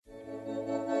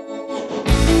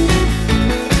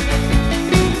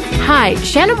Hi,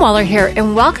 Shannon Waller here,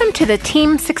 and welcome to the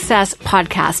Team Success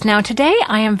Podcast. Now, today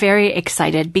I am very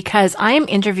excited because I am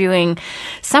interviewing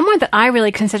someone that I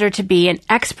really consider to be an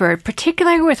expert,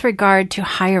 particularly with regard to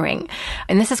hiring.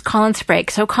 And this is Colin Sprake.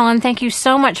 So, Colin, thank you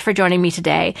so much for joining me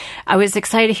today. I was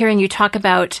excited hearing you talk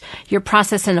about your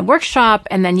process in the workshop,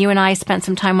 and then you and I spent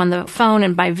some time on the phone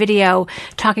and by video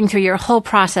talking through your whole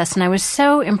process. And I was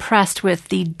so impressed with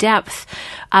the depth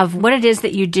of what it is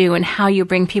that you do and how you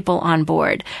bring people on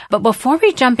board. But before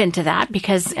we jump into that,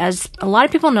 because as a lot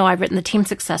of people know, I've written the Team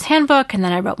Success Handbook, and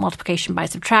then I wrote Multiplication by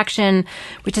Subtraction,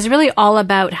 which is really all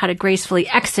about how to gracefully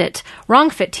exit wrong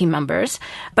fit team members.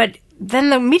 But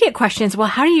then the immediate question is, well,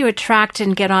 how do you attract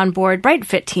and get on board right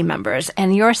fit team members?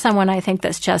 And you're someone I think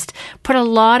that's just put a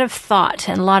lot of thought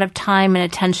and a lot of time and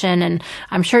attention, and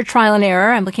I'm sure trial and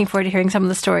error. I'm looking forward to hearing some of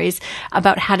the stories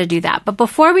about how to do that. But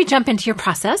before we jump into your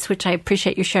process, which I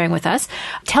appreciate you sharing with us,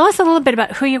 tell us a little bit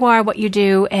about who you are, what you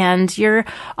do, and your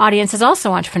audience is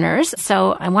also entrepreneurs.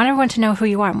 So I want everyone to know who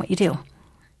you are and what you do.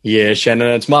 Yeah, Shannon,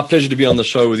 it's my pleasure to be on the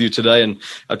show with you today. And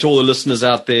to all the listeners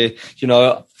out there,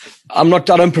 I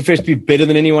don't profess to be better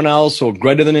than anyone else or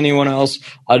greater than anyone else.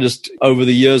 I just, over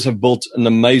the years, have built an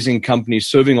amazing company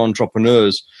serving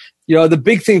entrepreneurs. The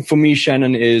big thing for me,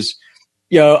 Shannon, is,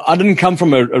 I didn't come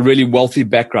from a really wealthy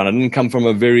background. I didn't come from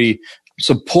a very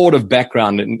supportive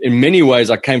background. In many ways,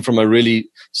 I came from a really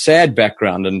sad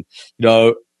background. And,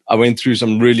 I went through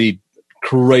some really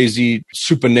crazy,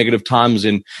 super negative times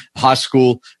in high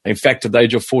school. In fact, at the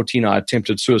age of 14, I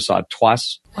attempted suicide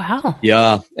twice. Wow.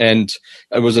 Yeah. And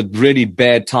it was a really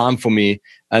bad time for me.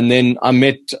 And then I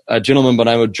met a gentleman by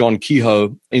the name of John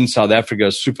Kehoe in South Africa,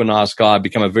 a super nice guy,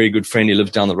 became a very good friend. He lives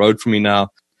down the road from me now.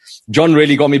 John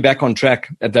really got me back on track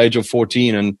at the age of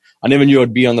 14. And I never knew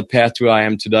I'd be on the path to where I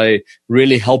am today,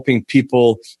 really helping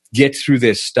people get through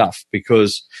their stuff.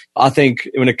 Because I think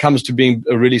when it comes to being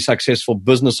a really successful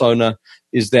business owner,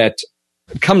 is that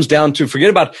it comes down to, forget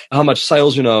about how much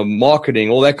sales, marketing,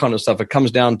 all that kind of stuff. It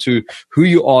comes down to who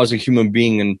you are as a human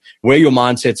being and where your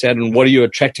mindset's at and what are you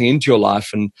attracting into your life.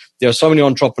 And there are so many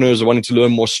entrepreneurs who are wanting to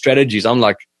learn more strategies. I'm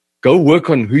like, go work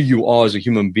on who you are as a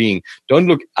human being. Don't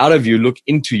look out of you, look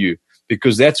into you,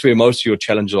 because that's where most of your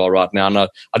challenges are right now. And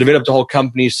I developed a whole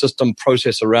company system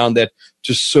process around that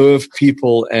to serve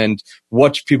people and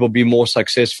watch people be more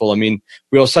successful. I mean,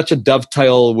 we are such a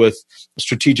dovetail with a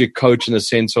strategic coach in the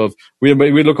sense of we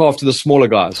look after the smaller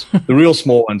guys, the real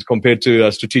small ones compared to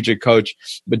a strategic coach.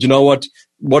 But you know what?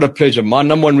 What a pleasure. My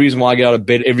number one reason why I get out of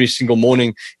bed every single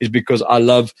morning is because I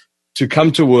love to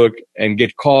come to work and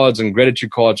get cards and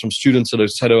gratitude cards from students that have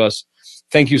said to us,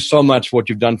 thank you so much for what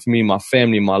you've done for me, my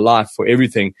family, my life, for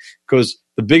everything. Because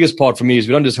the biggest part for me is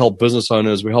we don't just help business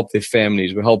owners, we help their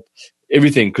families, we help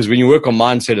everything. Because when you work on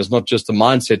mindset, it's not just the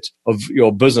mindset of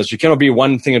your business. You cannot be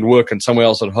one thing at work and somewhere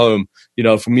else at home.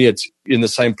 For me, it's in the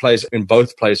same place in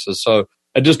both places. So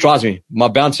it just drives me. My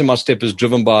bounce in my step is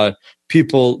driven by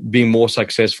people being more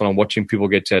successful and watching people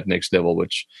get to that next level,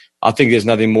 which I think there's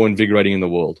nothing more invigorating in the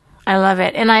world. I love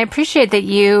it. And I appreciate that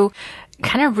you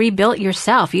kind of rebuilt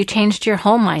yourself. You changed your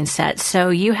whole mindset. So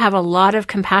you have a lot of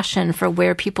compassion for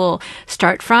where people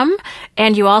start from.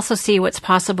 And you also see what's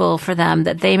possible for them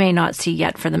that they may not see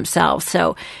yet for themselves.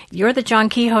 So you're the John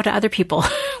Kehoe to other people,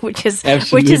 which is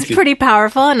pretty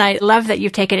powerful. And I love that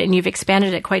you've taken it and you've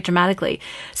expanded it quite dramatically.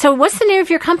 So what's the name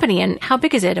of your company and how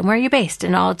big is it and where are you based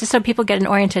and all, just so people get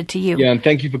oriented to you? Yeah. And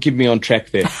thank you for keeping me on track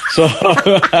there. So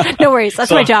no worries. That's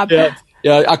my job. Yeah.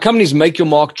 Yeah, our company is Make Your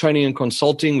Mark Training and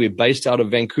Consulting. We're based out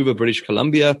of Vancouver, British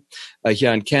Columbia,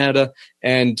 here in Canada.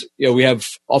 And we have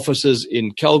offices in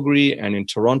Calgary and in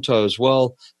Toronto as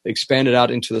well, expanded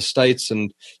out into the States.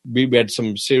 And we had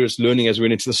some serious learning as we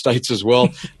went into the States as well.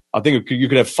 I think you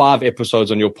could have 5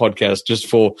 episodes on your podcast just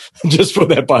for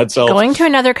that by itself. Going to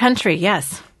another country,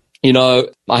 yes. I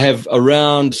have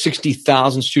around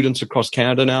 60,000 students across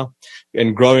Canada now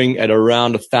and growing at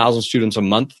around 1,000 students a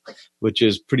month, which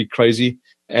is pretty crazy.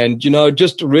 And,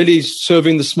 just really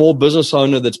serving the small business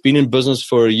owner that's been in business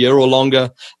for a year or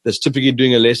longer, that's typically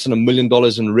doing less than $1 million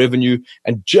in revenue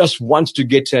and just wants to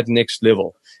get to that next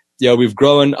level. Yeah, we've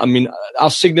grown. I mean,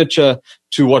 our signature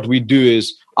to what we do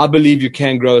is I believe you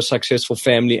can grow a successful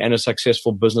family and a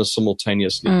successful business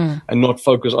simultaneously and not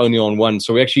focus only on one.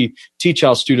 So we actually teach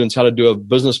our students how to do a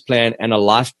business plan and a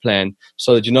life plan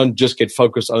so that you don't just get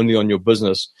focused only on your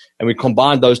business. And we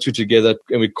combine those two together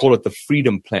and we call it the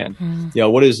freedom plan.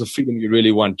 What is the freedom you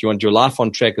really want? You want your life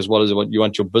on track as well as what you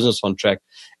want your business on track.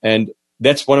 And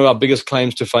that's one of our biggest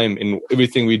claims to fame in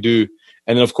everything we do.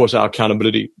 And then, of course, our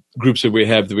accountability. groups that we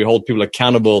have, that we hold people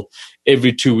accountable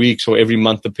every 2 weeks or every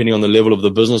month, depending on the level of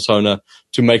the business owner,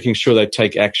 to making sure they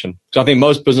take action. So I think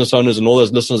most business owners, and all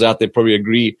those listeners out there probably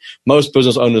agree, most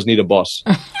business owners need a boss.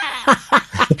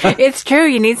 It's true.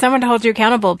 You need someone to hold you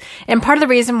accountable. And part of the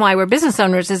reason why we're business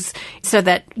owners is so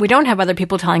that we don't have other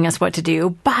people telling us what to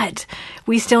do, but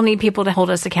we still need people to hold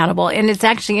us accountable. And it's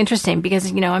actually interesting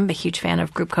because, I'm a huge fan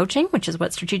of group coaching, which is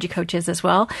what Strategic Coach is as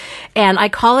well. And I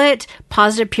call it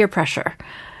positive peer pressure.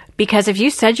 Because if you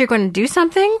said you're going to do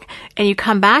something and you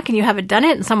come back and you haven't done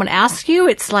it and someone asks you,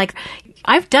 it's like,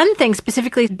 I've done things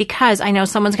specifically because I know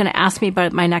someone's going to ask me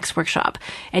about my next workshop.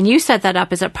 And you set that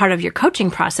up as a part of your coaching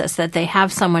process, that they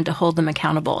have someone to hold them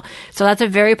accountable. So that's a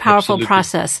very powerful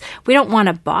process. We don't want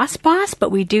a boss, but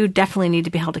we do definitely need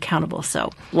to be held accountable. So,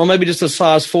 well, maybe just a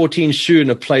size 14 shoe in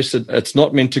a place that it's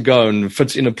not meant to go and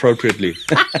fits inappropriately.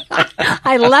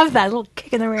 I love that little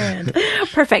kick in the rear end.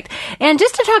 Perfect. And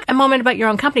just to talk a moment about your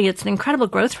own company, it's an incredible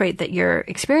growth rate that you're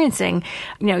experiencing.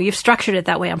 You've structured it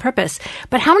that way on purpose.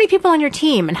 But how many people on your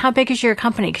team, and how big is your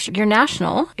company? Because you're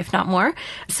national, if not more.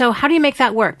 So how do you make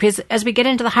that work? Because as we get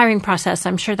into the hiring process,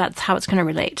 I'm sure that's how it's going to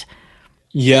relate.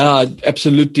 Yeah,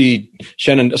 absolutely,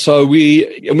 Shannon. So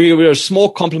we're a small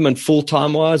complement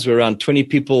full-time wise. We're around 20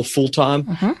 people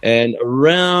full-time, and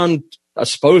around, I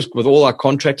suppose, with all our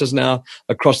contractors now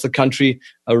across the country,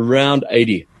 around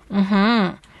 80.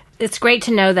 It's great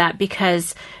to know that,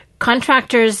 because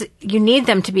contractors, you need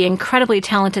them to be incredibly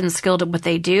talented and skilled at what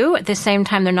they do. At the same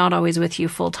time, they're not always with you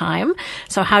full time.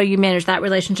 So how do you manage that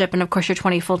relationship? And of course, you're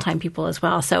 20 full-time people as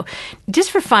well. So just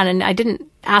for fun, and I didn't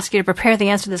ask you to prepare the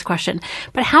answer to this question,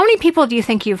 but how many people do you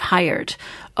think you've hired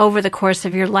over the course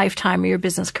of your lifetime or your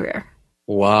business career?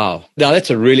 Wow. Now,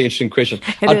 that's a really interesting question.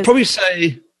 I'd probably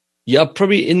say,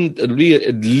 probably in at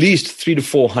least 300 to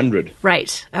 400.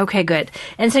 Right. Okay, good.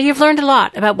 And so you've learned a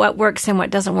lot about what works and what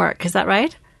doesn't work. Is that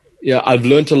right? Yeah, I've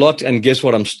learned a lot, and guess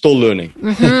what? I'm still learning.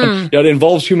 It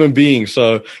involves human beings.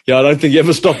 So, I don't think you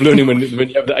ever stop learning when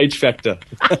you have the H factor.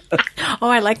 Oh,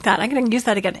 I like that. I'm going to use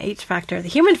that again, H factor, the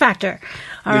human factor.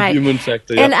 All right. Human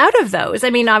factor, yeah. And out of those,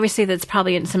 obviously that's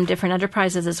probably in some different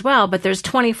enterprises as well, but there's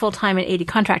 20 full-time and 80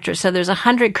 contractors. So there's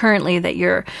 100 currently that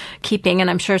you're keeping, and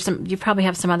I'm sure you probably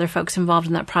have some other folks involved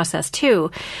in that process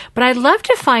too. But I'd love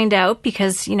to find out,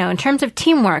 because, in terms of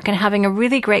teamwork and having a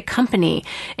really great company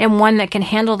and one that can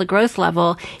handle the growth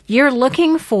level, you're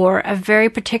looking for a very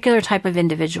particular type of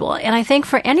individual. And I think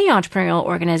for any entrepreneurial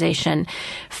organization,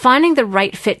 finding the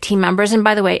right fit team members, and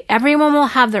by the way, everyone will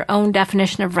have their own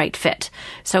definition of right fit.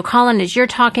 So Colin, as you're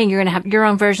talking, you're going to have your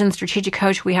own version. Strategic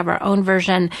Coach, we have our own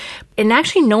version. And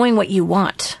actually knowing what you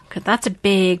want, because that's a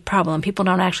big problem. People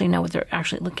don't actually know what they're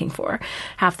actually looking for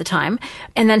half the time.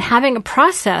 And then having a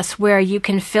process where you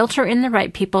can filter in the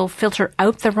right people, filter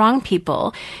out the wrong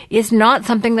people, is not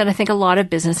something that I think a lot of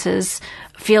businesses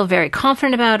feel very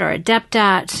confident about or adept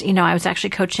at. I was actually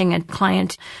coaching a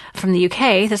client from the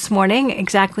UK this morning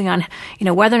exactly on,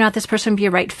 whether or not this person would be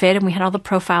a right fit, and we had all the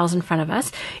profiles in front of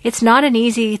us. It's not an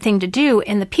easy thing to do,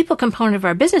 and the people component of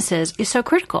our businesses is so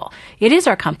critical. It is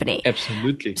our company.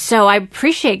 Absolutely. So I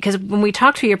appreciate, because when we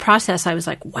talked through your process, I was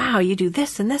like, wow, you do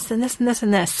this and this and this and this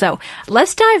and this. So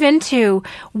let's dive into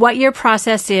what your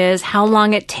process is, how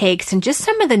long it takes, and just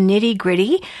some of the nitty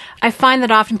gritty. I find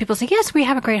that often people say, yes, we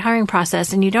have a great hiring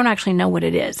process, and you don't actually know what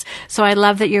it is. So I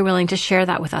love that you're willing to share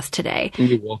that with us today.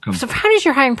 You're welcome. So how does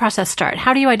your hiring process start?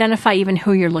 How do you identify even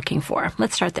who you're looking for?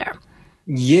 Let's start there.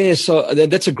 Yeah, so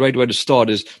that's a great way to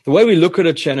start. Is the way we look at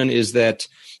it, Shannon, is that,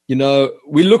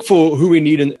 we look for who we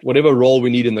need in whatever role we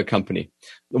need in the company.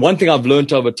 The one thing I've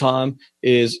learned over time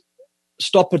is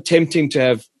stop attempting to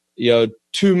have,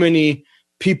 too many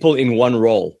people in one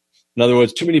role. In other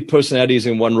words, too many personalities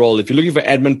in one role. If you're looking for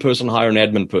an admin person, hire an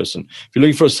admin person. If you're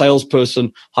looking for a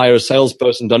salesperson, hire a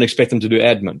salesperson. Don't expect them to do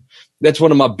admin. That's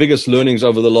one of my biggest learnings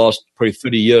over the last probably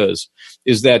 30 years,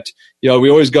 is that, we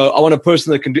always go, I want a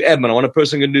person that can do admin. I want a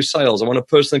person that can do sales. I want a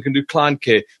person that can do client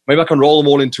care. Maybe I can roll them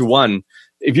all into one.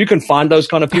 If you can find those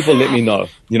kind of people, let me know,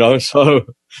 so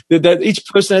that each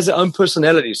person has their own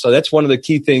personality. So that's one of the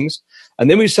key things. And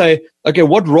then we say, okay,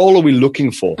 what role are we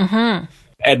looking for?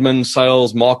 Admin,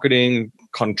 sales, marketing,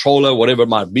 controller, whatever it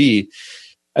might be.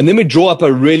 And then we draw up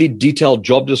a really detailed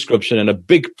job description. And a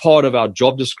big part of our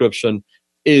job description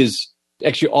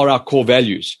are our core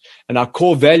values. And our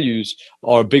core values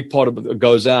are a big part of it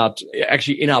goes out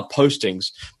actually in our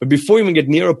postings. But before we even get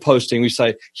near a posting, we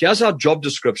say, here's our job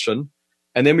description.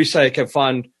 And then we say, okay,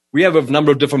 fine. We have a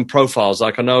number of different profiles.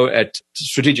 Like I know at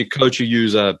Strategic Coach, you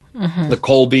use the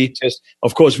Kolbe test.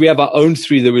 Of course, we have our own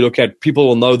 3 that we look at. People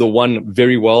will know the one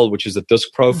very well, which is the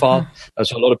DISC profile.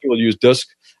 So a lot of people use DISC.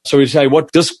 So we say,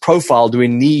 what disc profile do we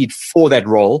need for that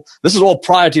role? This is all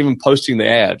prior to even posting the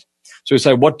ad. So we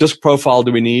say, what disc profile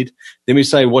do we need? Then we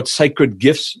say, what sacred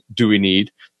gifts do we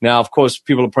need? Now, of course,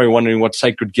 people are probably wondering what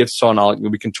sacred gifts are,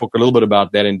 and we can talk a little bit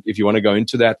about that if you want to go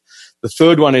into that. The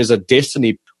third one is a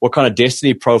destiny. What kind of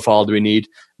destiny profile do we need?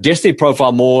 Destiny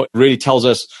profile more really tells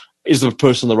us, is the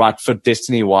person the right fit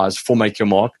destiny-wise for Make Your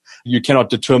Mark? You cannot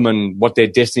determine what their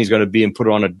destiny is going to be and put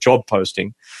it on a job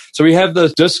posting. So we have the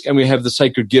disc and we have the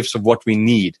sacred gifts of what we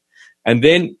need. And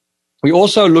then we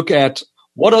also look at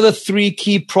what are the 3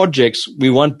 key projects we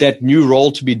want that new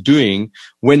role to be doing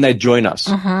when they join us.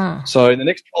 Uh-huh. So in the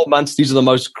next 12 months, these are the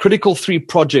most critical 3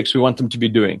 projects we want them to be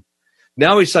doing.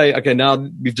 Now we say, okay, now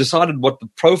we've decided what the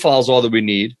profiles are that we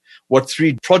need, what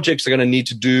 3 projects they're going to need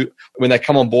to do when they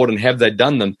come on board and have they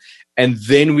done them. And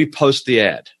then we post the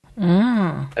ad.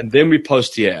 And then we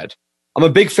post the ad. I'm a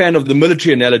big fan of the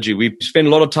military analogy. We spend a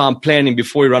lot of time planning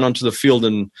before we run onto the field.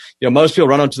 And most people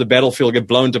run onto the battlefield, get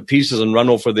blown to pieces and run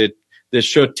off with their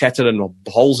shirt tattered and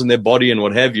holes in their body and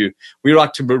what have you. We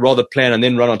like to rather plan and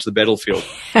then run onto the battlefield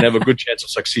and have a good chance of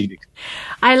succeeding.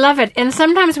 I love it. And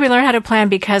sometimes we learn how to plan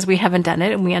because we haven't done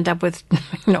it and we end up with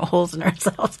holes in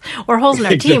ourselves or holes in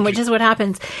our team, which is what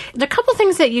happens. There are a couple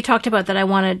things that you talked about that I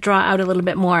want to draw out a little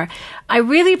bit more. I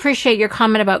really appreciate your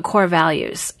comment about core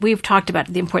values. We've talked about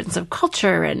the importance of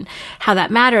culture and how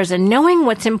that matters and knowing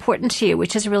what's important to you,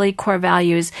 which is really core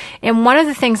values. And one of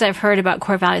the things I've heard about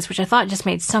core values, which I thought just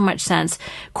made so much sense,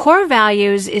 core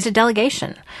values is a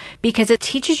delegation because it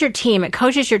teaches your team, it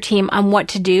coaches your team on what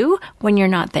to do when you're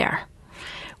not there,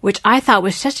 which I thought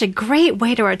was such a great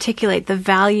way to articulate the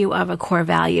value of a core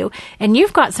value. And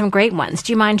you've got some great ones.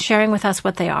 Do you mind sharing with us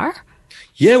what they are?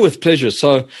 Yeah, with pleasure.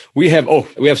 So we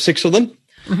have 6 of them.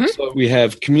 Mm-hmm. So we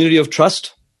have community of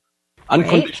trust,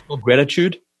 unconditional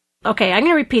gratitude. Okay, I'm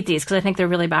going to repeat these because I think they're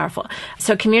really powerful.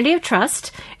 So community of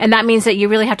trust, and that means that you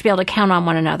really have to be able to count on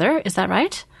one another. Is that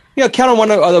right? Yeah, count on one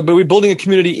another, but we're building a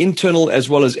community internal as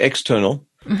well as external.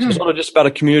 Mm-hmm. So it's not just about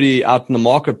a community out in the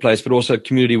marketplace, but also a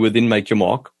community within Make Your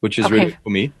Mark, which is really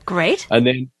for me. Great. And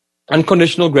then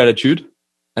unconditional gratitude,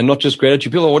 and not just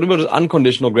gratitude. People, what about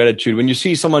unconditional gratitude? When you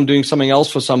see someone doing something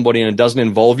else for somebody and it doesn't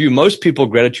involve you, most people,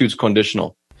 gratitude's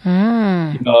conditional.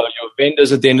 Your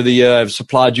vendors at the end of the year have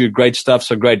supplied you great stuff,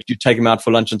 so great. You take them out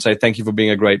for lunch and say, thank you for being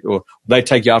a great, or they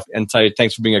take you out and say,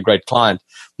 thanks for being a great client.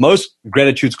 Most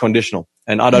gratitude's conditional,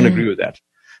 and I don't agree with that.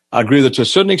 I agree with it to a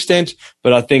certain extent,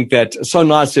 but I think that it's so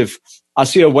nice if I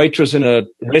see a waitress in a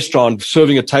restaurant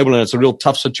serving a table and it's a real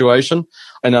tough situation,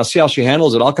 and I see how she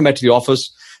handles it. I'll come back to the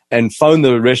office and phone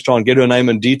the restaurant, get her name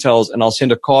and details, and I'll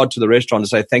send a card to the restaurant to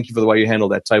say, thank you for the way you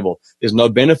handled that table. There's no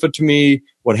benefit to me,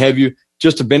 what have you,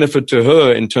 just a benefit to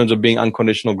her in terms of being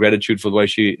unconditional gratitude for the way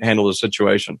she handled the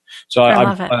situation. So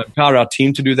I empower our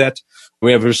team to do that.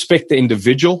 We have respect the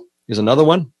individual is another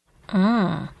one.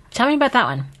 Tell me about that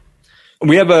one.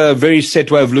 We have a very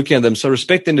set way of looking at them. So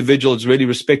respect the individual is really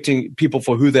respecting people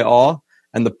for who they are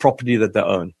and the property that they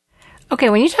own.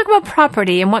 Okay, when you talk about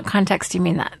property, in what context do you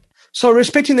mean that? So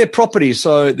respecting their property,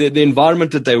 so the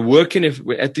environment that they work in, if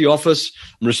we're at the office,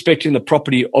 respecting the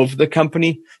property of the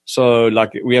company. So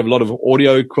like we have a lot of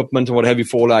audio equipment and what have you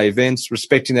for all our events,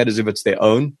 respecting that as if it's their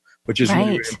own, which is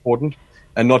really, really important.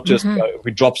 And not just if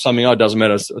we drop something out, it doesn't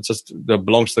matter. It's just that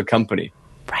belongs to the company.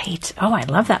 Right. Oh, I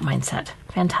love that mindset.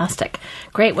 Fantastic.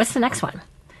 Great. What's the next one?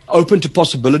 Open to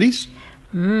possibilities.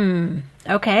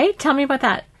 Okay. Tell me about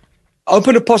that.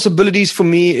 Open to possibilities for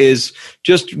me is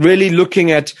just really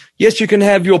looking at, yes, you can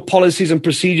have your policies and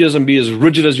procedures and be as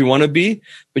rigid as you want to be,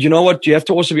 but you know what? You have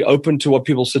to also be open to what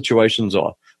people's situations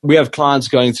are. We have clients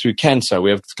going through cancer.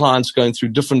 We have clients going through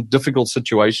different difficult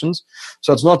situations.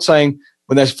 So it's not saying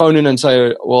when they phone in and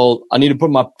say, well, I need to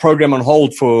put my program on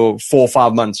hold for 4 or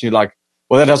 5 months. You're like,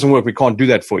 well, that doesn't work. We can't do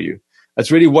that for you. It's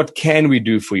really what can we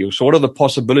do for you? So what are the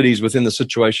possibilities within the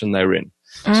situation they're in?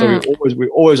 So we're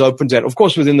always open to that. Of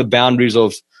course, within the boundaries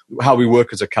of how we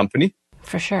work as a company.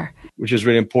 For sure. Which is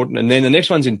really important. And then the next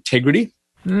one's integrity.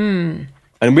 And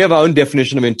we have our own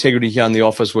definition of integrity here in the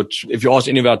office, which if you ask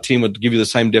any of our team, would give you the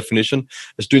same definition.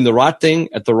 It's doing the right thing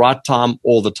at the right time,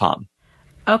 all the time.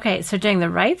 Okay. So doing the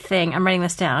right thing, I'm writing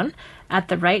this down, at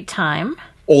the right time.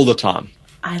 All the time.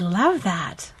 I love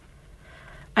that.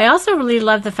 I also really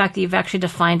love the fact that you've actually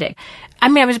defined it. I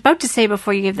mean, I was about to say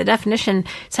before you gave the definition,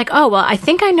 it's like, oh, well, I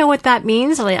think I know what that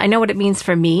means. I know what it means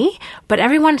for me, but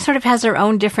everyone sort of has their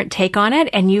own different take on it,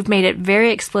 and you've made it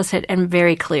very explicit and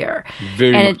very clear.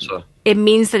 Very much so. It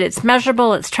means that it's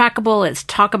measurable, it's trackable, it's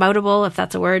talk-aboutable, if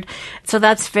that's a word. So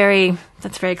that's very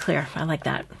clear. I like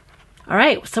that. All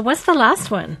right. So what's the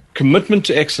last one? Commitment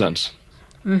to excellence.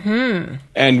 Mm-hmm.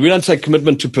 And we don't say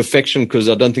commitment to perfection because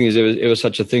I don't think there's ever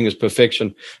such a thing as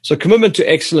perfection. So commitment to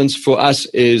excellence for us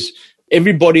is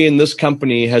everybody in this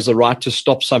company has the right to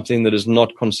stop something that is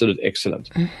not considered excellent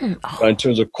in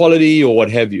terms of quality or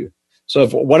what have you. So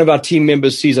if one of our team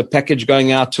members sees a package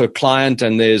going out to a client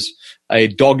and there's a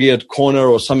dog-eared corner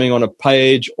or something on a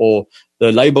page or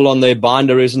the label on their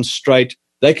binder isn't straight,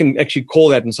 they can actually call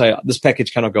that and say, this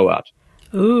package cannot go out.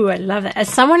 Ooh, I love that. As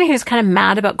someone who's kind of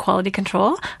mad about quality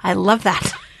control, I love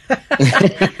that.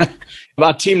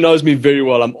 Our team knows me very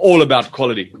well. I'm all about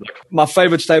quality. My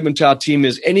favorite statement to our team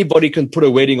is anybody can put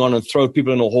a wedding on and throw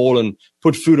people in a hall and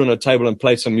put food on a table and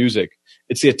play some music.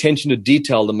 It's the attention to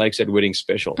detail that makes that wedding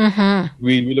special. Mm-hmm.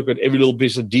 We look at every little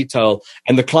piece of detail,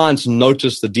 and the clients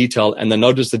notice the detail, and they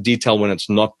notice the detail when it's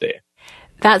not there.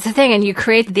 That's the thing. And you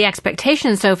create the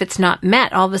expectation. So if it's not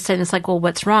met, all of a sudden it's like, well,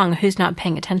 what's wrong? Who's not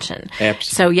paying attention? Absolutely.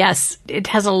 So yes, it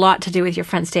has a lot to do with your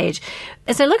front stage.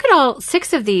 As I look at all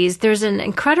 6 of these, there's an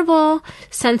incredible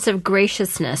sense of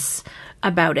graciousness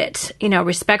about it. You know,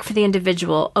 respect for the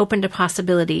individual, open to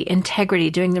possibility, integrity,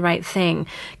 doing the right thing,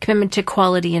 commitment to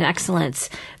quality and excellence.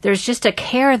 There's just a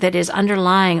care that is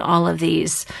underlying all of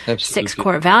these Absolutely. 6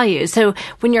 core values. So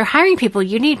when you're hiring people,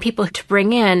 you need people to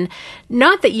bring in,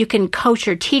 not that you can coach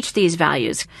or teach these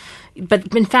values,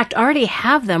 but in fact already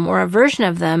have them or a version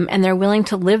of them, and they're willing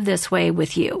to live this way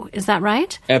with you. Is that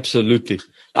right? Absolutely.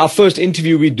 Our first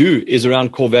interview we do is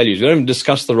around core values. We don't even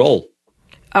discuss the role.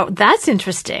 Oh, that's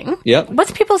interesting. Yeah.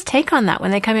 What's people's take on that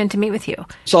when they come in to meet with you?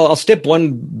 So I'll step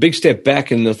one big step back.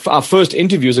 Our first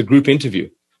interview is a group interview.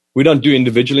 We don't do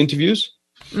individual interviews.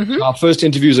 Mm-hmm. So our first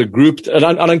interview is a group. I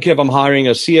don't care if I'm hiring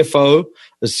a CFO,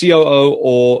 a COO,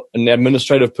 or an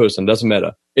administrative person. Doesn't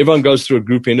matter. Everyone goes through a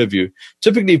group interview.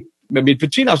 Typically, maybe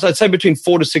I'd say between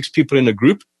 4 to 6 people in a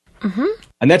group. Mm-hmm.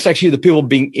 And that's actually the people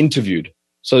being interviewed.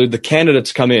 So the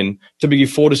candidates come in, typically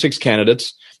 4 to 6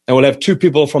 candidates. And we'll have 2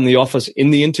 people from the office in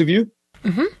the interview.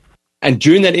 Mm-hmm. And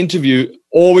during that interview,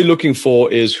 all we're looking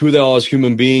for is who they are as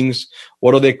human beings,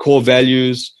 what are their core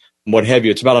values, what have you.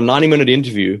 It's about a 90-minute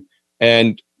interview.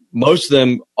 And most of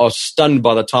them are stunned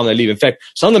by the time they leave. In fact,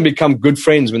 some of them become good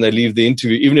friends when they leave the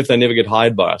interview, even if they never get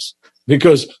hired by us,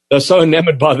 because they're so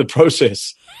enamored by the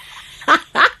process.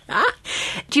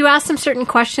 Do you ask them certain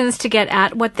questions to get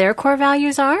at what their core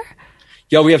values are?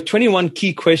 Yeah, we have 21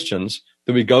 key questions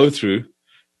that we go through.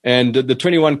 And the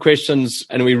 21 questions,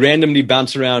 and we randomly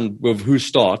bounce around with who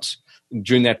starts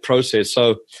during that process.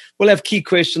 So we'll have key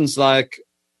questions like,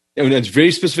 and it's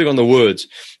very specific on the words.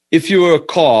 If you were a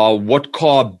car, what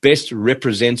car best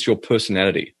represents your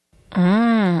personality?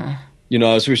 You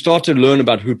know, so we start to learn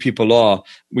about who people are.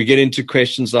 We get into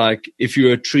questions like, if you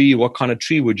were a tree, what kind of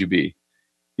tree would you be?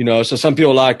 You know, so some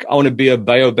people are like, I want to be a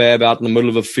baobab out in the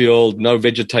middle of a field, no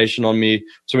vegetation on me.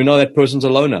 So we know that person's a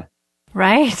loner.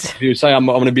 Right. If you say, I'm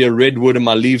going to be a redwood and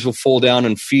my leaves will fall down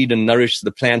and feed and nourish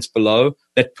the plants below,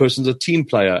 that person's a team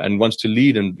player and wants to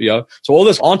lead. And, you know, so all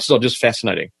those answers are just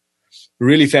fascinating.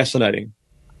 Really fascinating.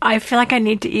 I feel like I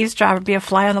need to eavesdrop or be a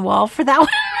fly on the wall for that one.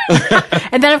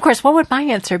 And then, of course, what would my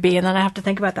answer be? And then I have to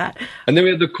think about that. And then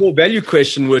we have the core value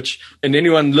question, which, and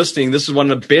anyone listening, this is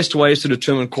one of the best ways to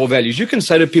determine core values. You can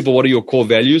say to people, what are your core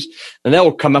values? And that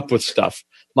will come up with stuff.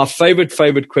 My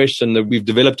favorite question that we've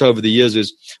developed over the years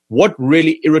is, what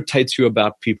really irritates you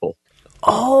about people?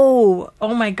 Oh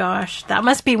my gosh. That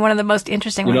must be one of the most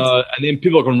interesting ones. You know, and then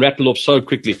people can rattle off so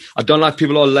quickly. I don't like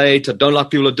people who are late. I don't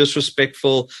like people who are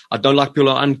disrespectful. I don't like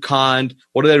people who are unkind.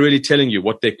 What are they really telling you?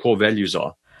 What their core values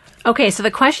are? Okay, so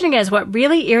the question again is, what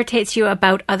really irritates you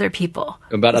about other people?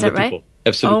 About other people. Right?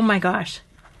 Absolutely. Oh my gosh.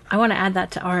 I want to add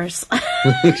that to ours.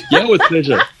 Yeah, with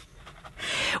pleasure.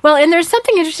 Well, and there's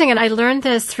something interesting, and I learned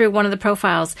this through one of the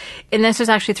profiles, and this was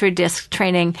actually through DISC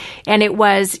training, and it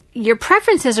was your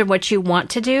preferences are what you want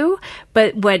to do,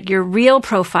 but what your real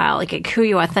profile, like who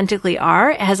you authentically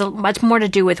are, has much more to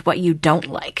do with what you don't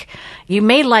like. You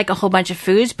may like a whole bunch of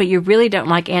foods, but you really don't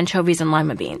like anchovies and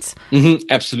lima beans. Mm-hmm,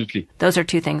 absolutely. Those are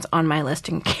 2 things on my list,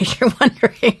 in case you're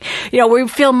wondering. You know, we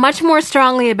feel much more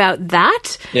strongly about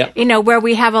that, you know, where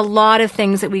we have a lot of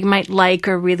things that we might like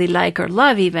or really like or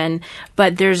love even,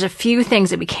 but there's a few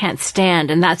things that we can't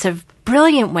stand, and that's a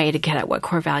brilliant way to get at what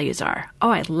core values are.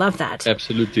 Oh, I love that.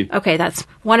 Absolutely. Okay, that's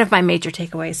one of my major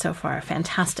takeaways so far.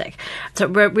 Fantastic. So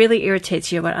what really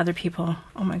irritates you about other people?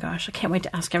 Oh my gosh, I can't wait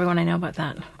to ask everyone I know about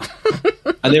that.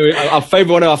 And then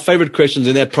one of our favorite questions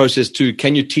in that process too,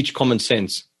 can you teach common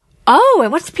sense? Oh,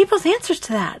 and what's people's answers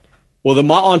to that? Well,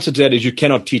 my answer to that is you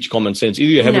cannot teach common sense.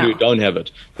 Either you have it or you don't have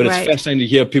it. But it's fascinating to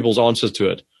hear people's answers to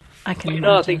it. I can imagine.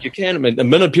 I think you can. I mean, the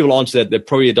minute people answer that, they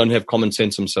probably don't have common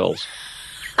sense themselves.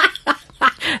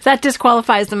 That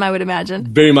disqualifies them, I would imagine.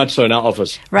 Very much so in our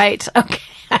office. Right. Okay.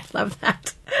 I love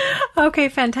that. Okay,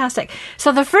 fantastic.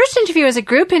 So the first interview is a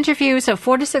group interview, so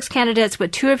 4 to 6 candidates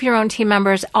with 2 of your own team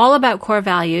members, all about core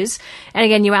values. And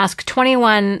again, you ask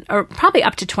 21 or probably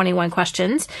up to 21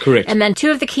 questions. Correct. And then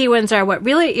 2 of the key ones are what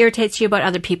really irritates you about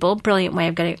other people, brilliant way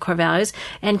of getting at core values,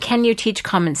 and can you teach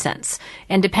common sense?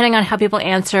 And depending on how people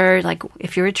answer, like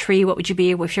if you're a tree, what would you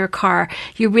be? If you're a car,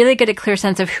 you really get a clear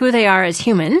sense of who they are as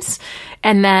humans.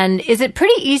 And then is it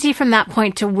pretty easy from that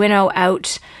point to winnow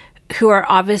out who are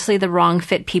obviously the wrong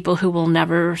fit people who will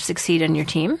never succeed in your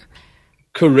team?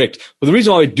 Correct. Well, the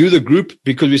reason why we do the group,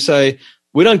 because we say,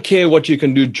 we don't care what you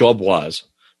can do job-wise.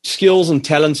 Skills and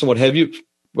talents and what have you,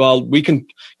 well,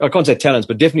 I can't say talents,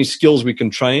 but definitely skills we can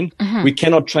train. Mm-hmm. We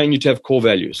cannot train you to have core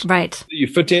values. Right. You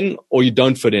fit in or you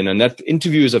don't fit in. And that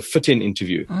interview is a fit-in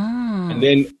interview. And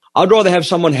then I'd rather have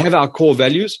someone have our core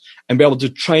values and be able to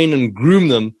train and groom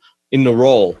them in the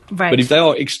role. Right. But if they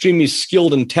are extremely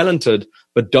skilled and talented,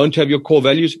 but don't have your core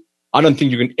values, I don't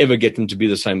think you can ever get them to be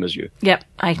the same as you. Yep,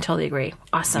 I totally agree.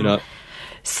 Awesome.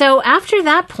 So after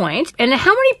that point, and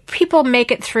how many people make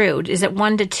it through? Is it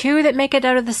 1 to 2 that make it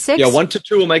out of the 6? Yeah, 1 to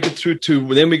 2 will make it through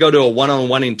to, then we go to a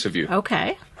one-on-one interview.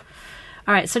 Okay.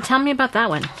 All right, so tell me about that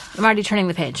one. I'm already turning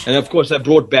the page. And of course, they're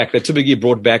typically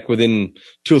brought back within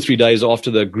 2 or 3 days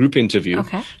after the group interview.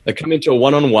 Okay. They come into a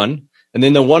one-on-one, and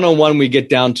then the one-on-one we get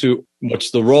down to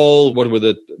what's the role, what were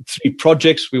the 3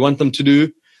 projects we want them to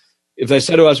do. If they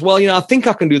say to us, well, I think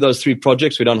I can do those 3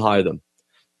 projects, we don't hire them.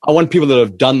 I want people that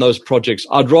have done those projects.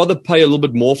 I'd rather pay a little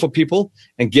bit more for people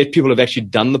and get people who have actually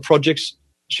done the projects,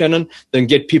 Shannon, than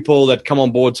get people that come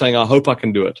on board saying, I hope I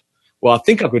can do it. Well, I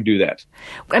think I could do that.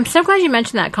 I'm so glad you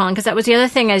mentioned that, Colin, because that was the other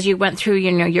thing as you went through,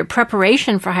 your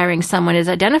preparation for hiring someone is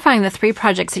identifying the 3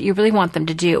 projects that you really want them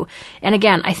to do. And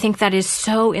again, I think that is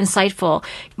so insightful.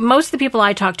 Most of the people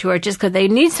I talk to are just because they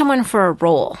need someone for a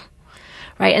role,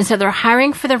 right? And so they're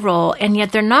hiring for the role, and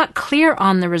yet they're not clear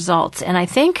on the results. And I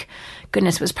think,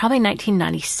 goodness, it was probably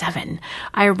 1997.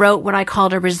 I wrote what I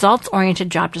called a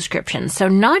results-oriented job description. So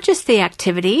not just the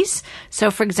activities. So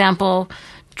for example,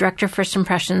 Director of First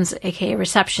Impressions, aka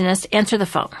receptionist, answer the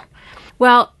phone.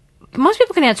 Well, most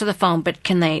people can answer the phone, but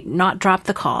can they not drop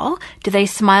the call? Do they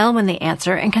smile when they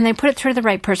answer? And can they put it through to the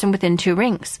right person within 2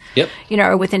 rings? Yep.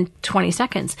 Or within 20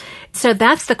 seconds. So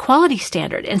that's the quality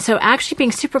standard. And so actually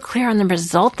being super clear on the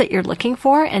result that you're looking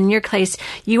for, in your case,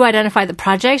 you identify the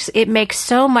projects, it makes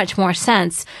so much more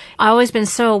sense. I've always been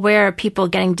so aware of people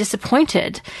getting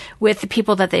disappointed with the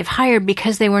people that they've hired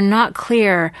because they were not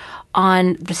clear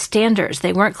on the standards.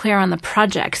 They weren't clear on the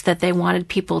projects that they wanted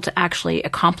people to actually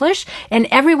accomplish. And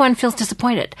everyone feels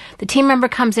disappointed. The team member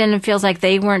comes in and feels like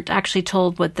they weren't actually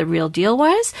told what the real deal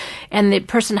was. And the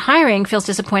person hiring feels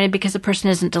disappointed because the person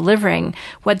isn't delivering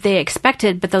what they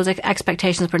expected, but those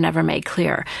expectations were never made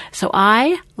clear. So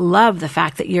I love the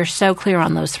fact that you're so clear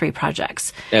on those 3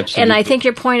 projects. Absolutely. And I think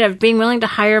your point of being willing to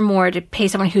hire more to pay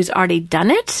someone who's already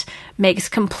done it makes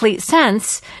complete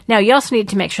sense. Now, you also need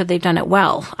to make sure they've done it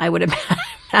well, I would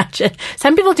imagine.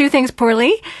 Some people do things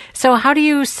poorly. So how do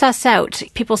you suss out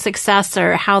people's success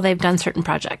or how they've done certain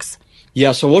projects?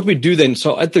 Yeah, so what we do then,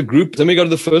 so at the group, then we go to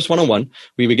the first one-on-one.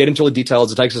 We get into all the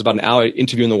details. It takes us about an hour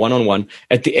interviewing the one-on-one.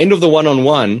 At the end of the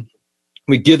one-on-one,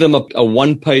 we give them a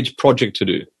 1-page project to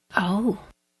do. Oh.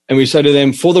 And we say to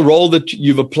them, for the role that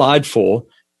you've applied for,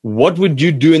 what would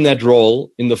you do in that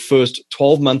role in the first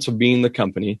 12 months of being in the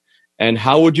company? And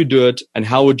how would you do it? And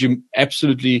how would you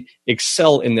absolutely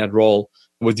excel in that role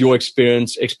with your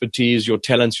experience, expertise, your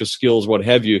talents, your skills, what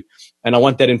have you? And I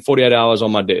want that in 48 hours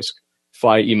on my desk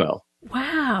via email.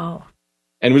 Wow.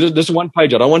 And this is 1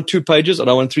 page. I don't want 2 pages. I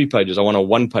don't want 3 pages. I want a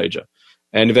 1-pager.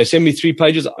 And if they send me 3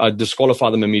 pages, I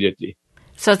disqualify them immediately.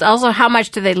 So it's also how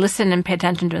much do they listen and pay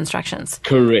attention to instructions?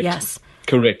 Correct. Yes.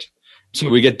 Correct. So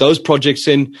we get those projects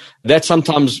in. That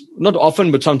sometimes, not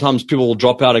often, but sometimes people will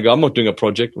drop out and go, I'm not doing a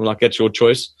project. I'm like, that's your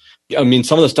choice. I mean,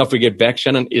 some of the stuff we get back,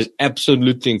 Shannon, is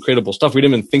absolutely incredible stuff we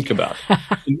didn't even think about.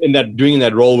 Doing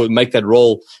that role would make that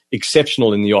role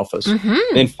exceptional in the office.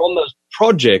 Mm-hmm. And from those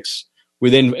projects, we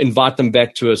then invite them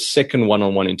back to a second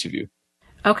one-on-one interview.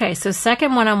 Okay, so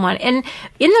second one-on-one. And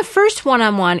in the first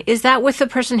one-on-one, is that with the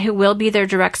person who will be their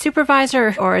direct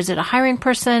supervisor, or is it a hiring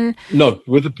person? No,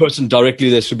 with the person directly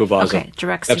their supervisor. Okay,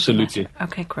 direct supervisor. Absolutely.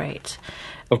 Okay, great.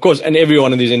 Of course, and every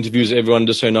one of these interviews, everyone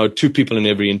just so you know, 2 people in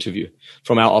every interview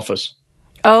from our office.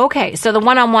 Oh, okay. So the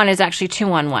one-on-one is actually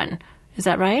 2-on-1. Is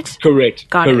that right? Correct.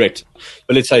 Got it. Correct.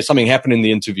 But let's say something happened in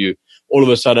the interview. All of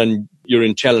a sudden, you're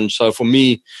in challenge. So for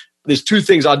me, there's 2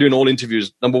 things I do in all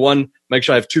interviews. Number 1, make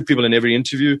sure I have 2 people in every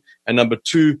interview. And number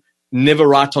 2, never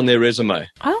write on their resume.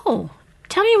 Oh,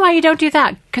 Tell me why you don't do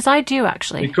that, because I do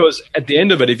actually. Because at the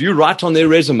end of it, if you write on their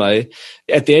resume,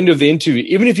 at the end of the interview,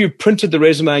 even if you printed the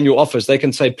resume in your office, they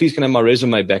can say, please can I have my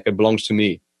resume back? It belongs to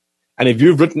me. And if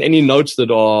you've written any notes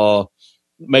that are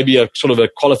maybe a sort of a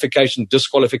qualification,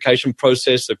 disqualification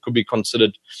process that could be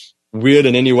considered weird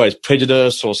in any ways,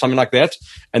 prejudice or something like that,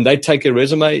 and they take a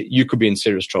resume, you could be in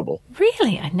serious trouble.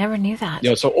 Really? I never knew that.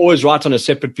 Yeah, so always write on a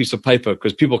separate piece of paper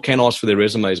because people can ask for their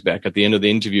resumes back at the end of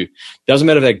the interview. Doesn't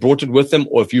matter if they brought it with them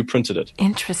or if you printed it.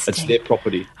 Interesting. It's their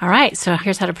property. All right. So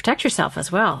here's how to protect yourself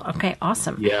as well. Okay,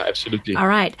 awesome. Yeah, absolutely. All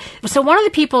right. So one of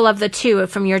the people of the two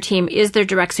from your team is their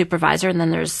direct supervisor, and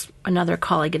then there's another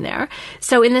colleague in there.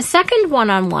 So in the second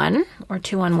one-on-one or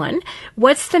two-on-one,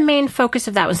 what's the main focus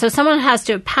of that one? So someone has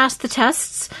to pass the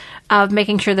tests of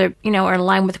making sure they're, are in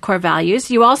line with core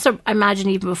values. You also, I imagine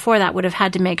even before that, would have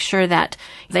had to make sure that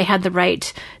they had the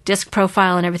right disc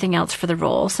profile and everything else for the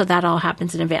role. So that all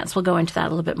happens in advance. We'll go into that a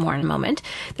little bit more in a moment.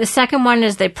 The second one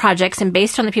is the projects, and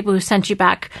based on the people who sent you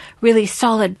back really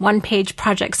solid one-page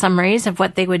project summaries of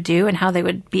what they would do and how they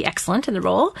would be excellent in the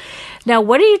role. Now,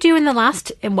 what do you do in the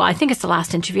last, well, I think it's the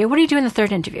last interview. What do you do in the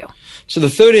third interview? So the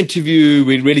third interview,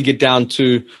 we really get down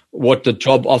to what the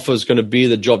job offer is going to be,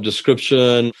 the job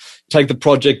description, take the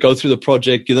project, go through the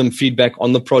project, give them feedback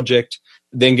on the project,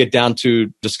 then get down to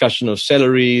discussion of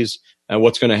salaries and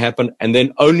what's going to happen. And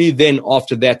then only then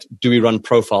after that do we run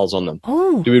profiles on them.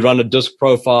 Oh. Do we run a disc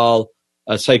profile,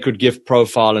 a sacred gift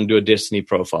profile, and do a destiny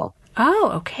profile?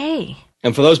 Oh, okay.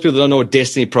 And for those people that don't know what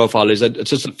destiny profile is, it's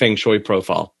just a feng shui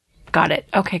profile. Got it.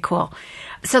 Okay, cool.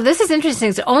 So this is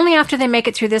interesting. So only after they make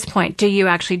it through this point do you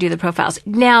actually do the profiles.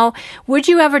 Now, would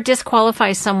you ever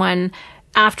disqualify someone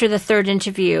after the third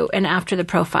interview and after the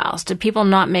profiles? Do people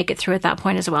not make it through at that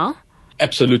point as well?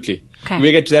 Absolutely. Okay.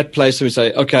 We get to that place and we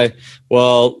say, okay,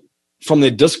 well, from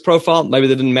their disc profile, maybe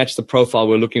they didn't match the profile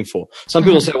we're looking for. Some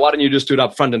people say, why don't you just do it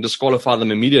up front and disqualify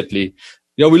them immediately?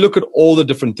 We look at all the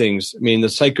different things. I mean, the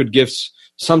sacred gifts,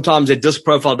 sometimes their disc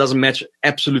profile doesn't match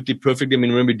absolutely perfectly. I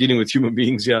mean, remember, we're dealing with human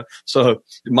beings here, so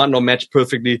it might not match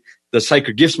perfectly. The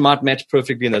sacred gifts might match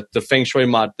perfectly, and the feng shui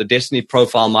the destiny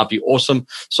profile might be awesome.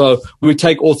 So we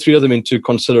take all three of them into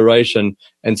consideration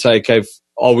and say, okay,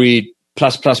 are we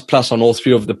plus on all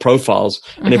three of the profiles?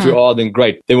 And if we are, then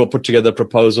great. Then we'll put together a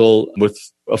proposal with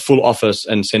a full office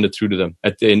and send it through to them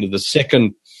at the end of the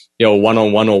second,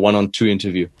 one-on-one or one-on-two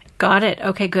interview. Got it.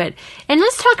 Okay, good. And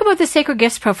let's talk about the sacred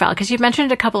gifts profile, because you've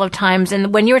mentioned it a couple of times.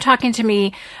 And when you were talking to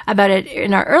me about it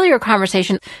in our earlier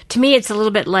conversation, to me, it's a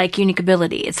little bit like unique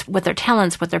ability. It's what their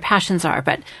talents, what their passions are.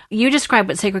 But you describe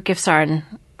what sacred gifts are,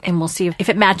 and we'll see if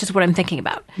it matches what I'm thinking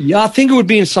about. Yeah, I think it would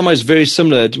be in some ways very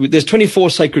similar. There's 24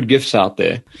 sacred gifts out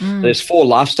there. There's 4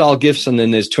 lifestyle gifts, and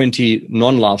then there's 20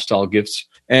 non-lifestyle gifts.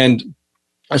 And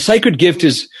a sacred gift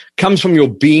comes from your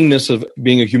beingness of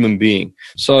being a human being.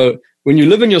 So when you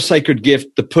live in your sacred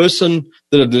gift, the person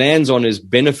that it lands on is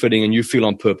benefiting and you feel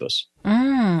on purpose.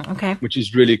 Okay. Which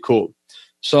is really cool.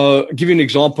 So I'll give you an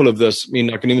example of this. I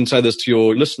mean, I can even say this to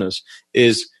your listeners,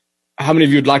 is how many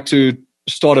of you would like to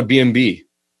start a B&B?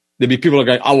 There'd be people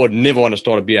like, I would never want to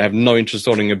start a B. I have no interest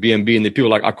in starting a B&B. And there are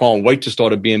people like, I can't wait to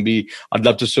start a B&B. I'd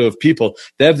love to serve people.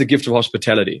 They have the gift of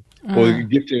hospitality or the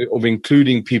gift of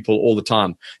including people all the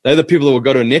time. They're the people that will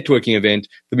go to a networking event.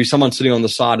 There'll be someone sitting on the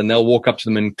side and they'll walk up to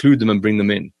them and include them and bring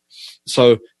them in.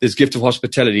 So there's gift of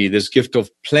hospitality. There's gift of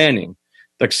planning.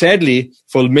 Like sadly,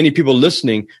 for many people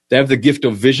listening, they have the gift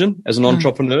of vision as an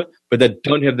entrepreneur, but they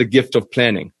don't have the gift of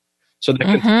planning. So they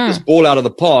can hit this ball out of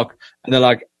the park and they're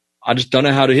like, I just don't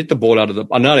know how to hit the ball I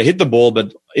know how to hit the ball,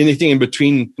 but anything in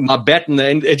between my bat and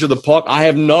the edge of the park, I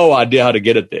have no idea how to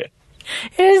get it there.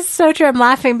 It is so true. I'm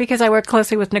laughing because I work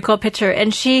closely with Nicole Pitcher,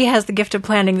 and she has the gift of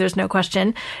planning. There's no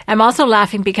question. I'm also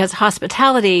laughing because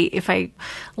hospitality, if I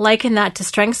liken that to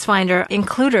StrengthsFinder,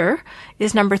 includer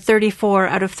is number 34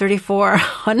 out of 34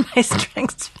 on my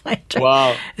StrengthsFinder.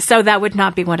 Wow. So that would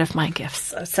not be one of my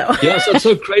gifts. So yeah, so it's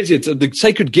so crazy. It's the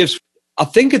sacred gifts. I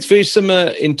think it's very similar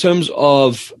in terms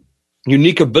of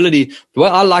unique ability. The way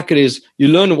I like it is you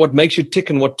learn what makes you tick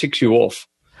and what ticks you off.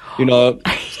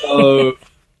 So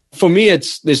for me,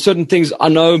 there's certain things I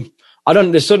know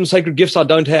there's certain sacred gifts I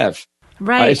don't have.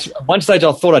 Right. At one stage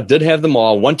I thought I did have them or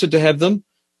I wanted to have them,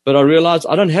 but I realized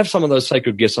I don't have some of those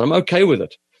sacred gifts and I'm okay with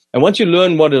it. And once you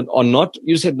learn what are not,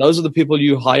 you said those are the people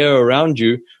you hire around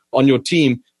you on your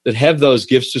team that have those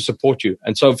gifts to support you.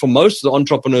 And so for most of the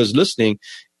entrepreneurs listening,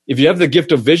 if you have the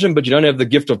gift of vision, but you don't have the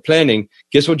gift of planning,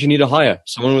 guess what you need to hire?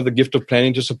 Someone with the gift of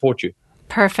planning to support you.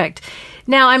 Perfect.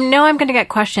 Now, I know I'm going to get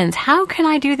questions. How can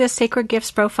I do this Sacred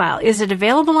Gifts profile? Is it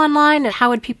available online? How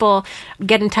would people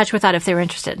get in touch with that if they were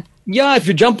interested? Yeah, if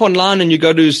you jump online and you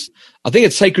go to I think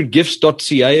it's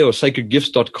sacredgifts.ca or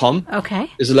sacredgifts.com.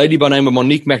 Okay. There's a lady by the name of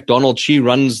Monique MacDonald. She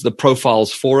runs the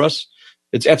profiles for us.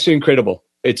 It's absolutely incredible.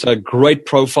 It's a great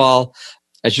profile.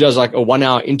 And she does like a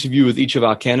 1-hour interview with each of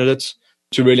our candidates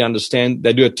to really understand.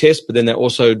 They do a test, but then they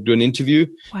also do an interview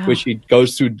where she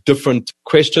goes through different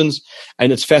questions.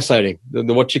 And it's fascinating.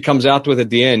 What she comes out with at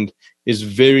the end is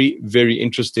very, very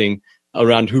interesting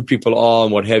around who people are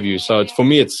and what have you. So for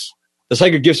me, the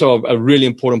sacred gifts are a really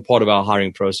important part of our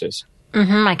hiring process.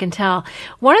 I can tell.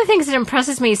 One of the things that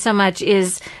impresses me so much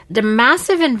is the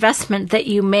massive investment that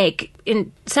you make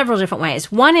in several different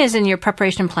ways. One is in your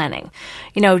preparation planning,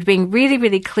 being really,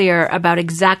 really clear about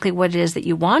exactly what it is that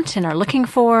you want and are looking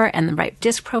for and the right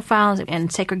disc profiles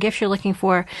and sacred gifts you're looking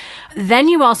for. Then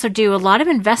you also do a lot of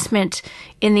investment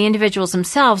in the individuals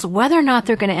themselves, whether or not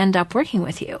they're going to end up working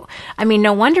with you. I mean,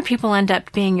 no wonder people end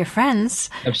up being your friends,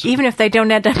 Absolutely. Even if they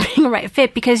don't end up being a right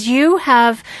fit, because you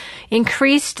have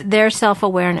increased their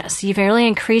self-awareness. You've really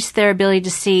increased their ability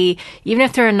to see, even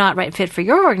if they're not right fit for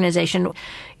your organization,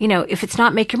 if it's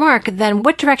not make your mark, then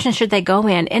what direction should they go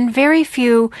in? And very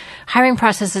few hiring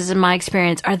processes, in my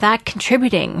experience, are that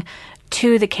contributing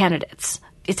to the candidates.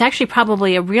 It's actually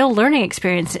probably a real learning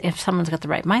experience if someone's got the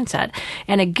right mindset,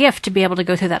 and a gift to be able to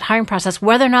go through that hiring process,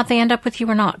 whether or not they end up with you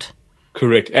or not.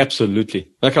 Correct.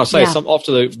 Absolutely. Like I say,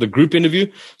 after the group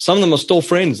interview, some of them are still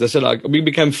friends. They said, like, we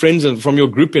became friends from your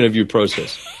group interview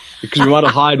process because we might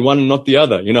have hired one and not the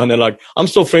other, and they're like, I'm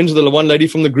still friends with the one lady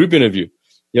from the group interview,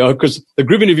 because the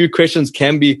group interview questions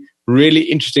can be really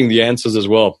interesting, the answers as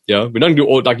well. We don't do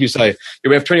all, like you say,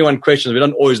 we have 21 questions. We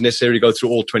don't always necessarily go through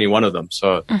all 21 of them.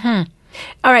 So.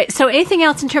 All right. So anything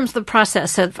else in terms of the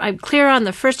process? So if I'm clear on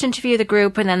the first interview of the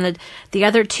group and then the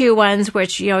other two ones,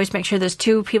 which you always make sure there's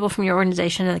two people from your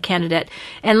organization and the candidate.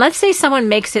 And let's say someone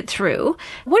makes it through.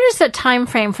 What is the time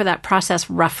frame for that process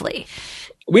roughly?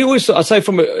 I say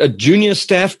from a junior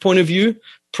staff point of view,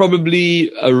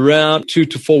 probably around 2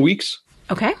 to 4 weeks.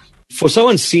 Okay. For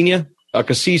someone senior, like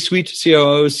a C-suite,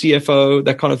 COO, CFO,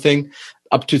 that kind of thing,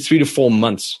 up to 3 to 4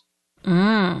 months.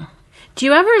 Do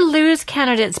you ever lose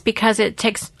candidates because it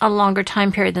takes a longer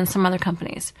time period than some other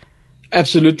companies?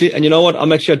 Absolutely. And you know what?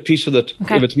 I'm actually at peace with it.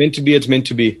 Okay. If it's meant to be, it's meant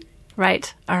to be.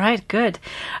 Right. All right. Good.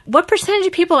 What percentage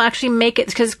of people actually make it?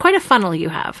 Because it's quite a funnel you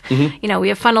have. We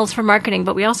have funnels for marketing,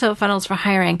 but we also have funnels for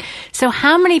hiring. So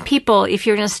how many people, if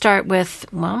you're going to start with,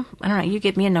 well, I don't know, you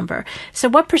give me a number. So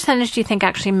what percentage do you think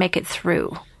actually make it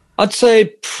through? I'd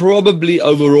say probably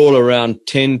overall around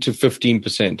 10 to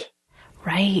 15%.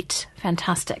 Right.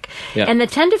 Fantastic. Yeah. And the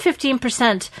 10 to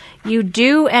 15% you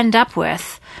do end up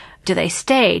with, do they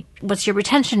stay? What's your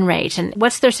retention rate? And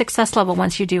what's their success level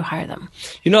once you do hire them?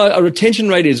 A retention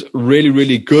rate is really,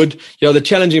 really good. The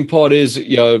challenging part is,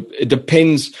 it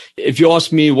depends. If you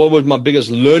ask me what was my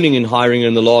biggest learning in hiring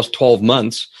in the last 12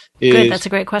 months is... Good. That's a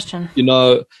great question.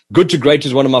 Good to Great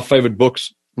is one of my favorite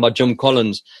books by Jim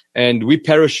Collins. And we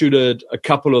parachuted a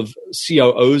couple of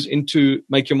COOs into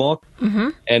Make Your Mark.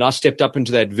 And I stepped up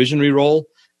into that visionary role.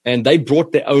 And they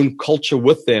brought their own culture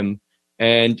with them.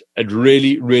 And it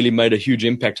really, really made a huge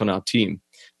impact on our team.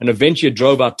 And eventually it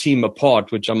drove our team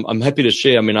apart, which I'm happy to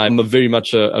share. I mean, I'm very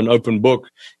much an open book.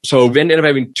 So we ended up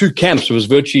having 2 camps. It was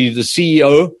virtually the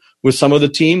CEO with some of the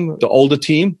team, the older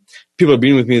team. People have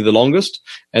been with me the longest.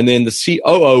 And then the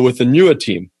COO with the newer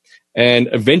team. And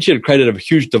eventually it created a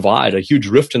huge divide, a huge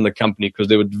rift in the company because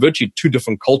there were virtually 2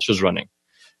 different cultures running.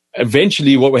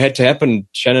 Eventually what had to happen,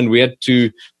 Shannon, we had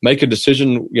to make a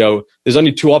decision. There's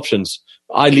only 2 options.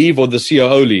 I leave or the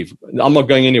COO leave. I'm not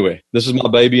going anywhere. This is my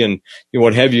baby and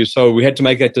what have you. So we had to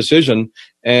make that decision.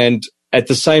 And at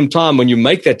the same time, when you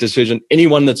make that decision,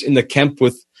 anyone that's in the camp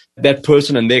with that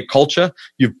person and their culture,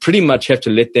 you pretty much have to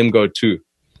let them go too.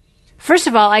 First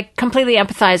of all, I completely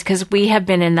empathize because we have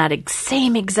been in that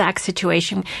same exact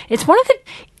situation. It's one of the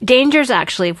dangers,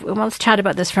 actually. Let's chat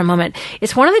about this for a moment.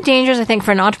 It's one of the dangers, I think,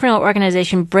 for an entrepreneurial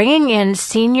organization bringing in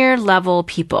senior level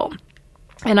people.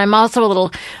 And I'm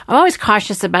always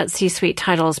cautious about C-suite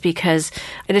titles because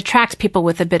it attracts people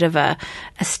with a bit of a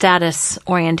status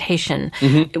orientation,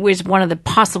 which is one of the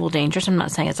possible dangers. I'm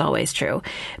not saying it's always true,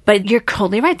 but you're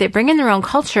totally right. They bring in their own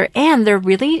culture and they're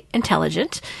really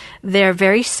intelligent. They're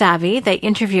very savvy. They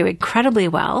interview incredibly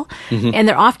well and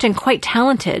they're often quite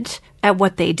talented at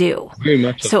what they do. Very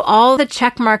much So all the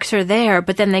check marks are there,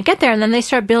 but then they get there and then they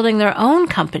start building their own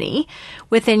company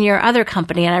within your other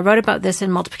company. And I wrote about this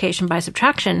in Multiplication by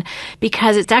Subtraction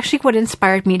because it's actually what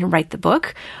inspired me to write the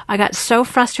book. I got so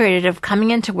frustrated of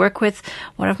coming in to work with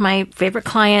one of my favorite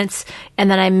clients, and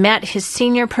then I met his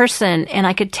senior person, and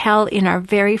I could tell in our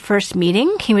very first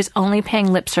meeting, he was only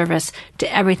paying lip service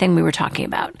to everything we were talking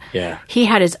about. Yeah. He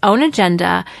had his own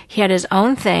agenda. He had his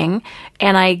own thing.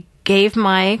 And I gave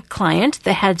my client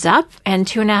the heads up, and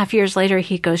 2.5 years later,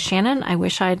 he goes, Shannon, I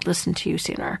wish I'd listened to you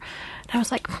sooner. And I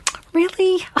was like,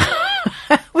 really?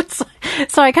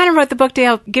 So I kind of wrote the book to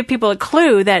help give people a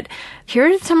clue that here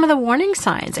are some of the warning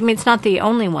signs. I mean, it's not the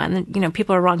only one. You know,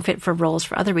 people are wrong fit for roles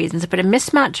for other reasons, but a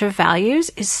mismatch of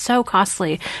values is so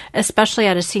costly, especially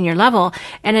at a senior level.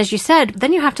 And as you said,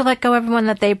 then you have to let go everyone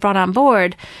that they brought on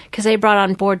board because they brought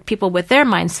on board people with their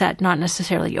mindset, not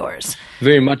necessarily yours.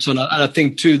 Very much so. And I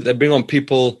think, too, they bring on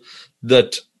people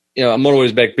that, you know, I'm not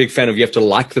always a big fan of you have to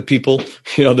like the people,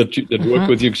 you know, that work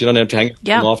with you because you don't have to hang with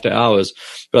them after hours.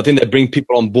 But I think they bring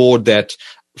people on board that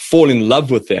fall in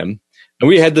love with them. And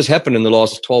we had this happen in the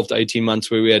last 12 to 18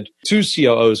 months where we had 2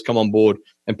 COOs come on board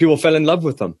and people fell in love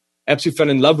with them, absolutely fell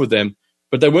in love with them,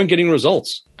 but they weren't getting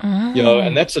results, you know,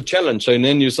 and that's a challenge. So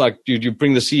then you're like, you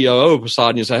bring the COO aside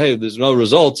and you say, hey, there's no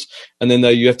results. And then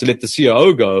you have to let the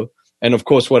COO go. And of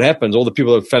course, what happens? All the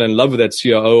people that fell in love with that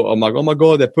COO are like, oh my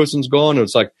God, that person's gone. And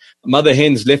it's like mother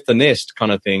hen's left the nest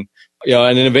kind of thing. You know,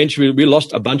 and then eventually we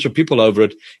lost a bunch of people over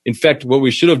it. In fact, what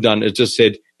we should have done is just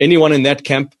said, anyone in that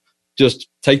camp, just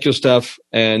take your stuff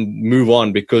and move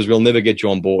on because we'll never get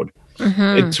you on board.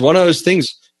 It's one of those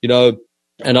things, you know,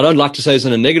 and I don't like to say this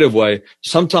in a negative way.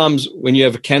 Sometimes when you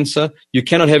have a cancer, you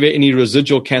cannot have any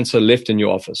residual cancer left in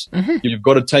your office. You've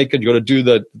got to take it. You've got to do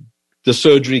the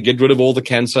surgery, get rid of all the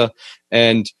cancer,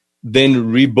 and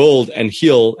then rebuild and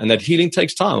heal. And that healing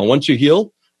takes time. And once you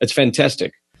heal, it's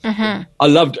fantastic. I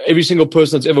loved every single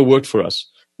person that's ever worked for us.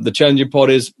 The challenging part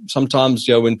is sometimes,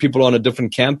 you know, when people are on a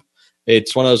different camp,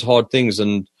 it's one of those hard things.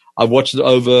 And I've watched it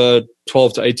over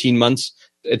 12 to 18 months.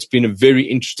 It's been a very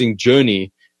interesting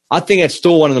journey. I think that's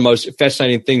still one of the most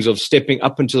fascinating things of stepping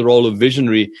up into the role of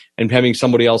visionary and having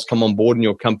somebody else come on board in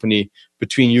your company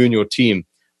between you and your team.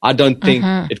 I don't think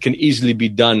it can easily be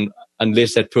done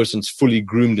unless that person's fully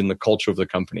groomed in the culture of the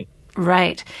company.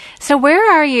 Right. So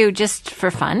where are you, just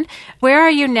for fun, where are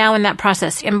you now in that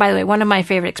process? And by the way, one of my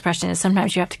favorite expressions is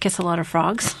sometimes you have to kiss a lot of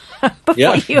frogs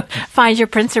before you find your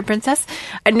prince or princess.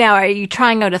 Now, are you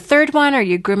trying out a third one? Are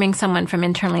you grooming someone from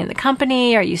internally in the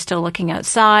company? Are you still looking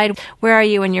outside? Where are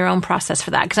you in your own process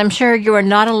for that? Because I'm sure you are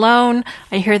not alone.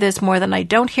 I hear this more than I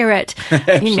don't hear it.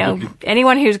 You know,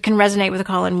 anyone who can resonate with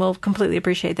Colin will completely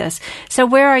appreciate this. So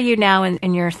where are you now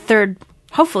in your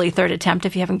hopefully third attempt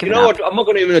if you haven't given up? You know what? I'm not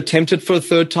going to even attempt it for a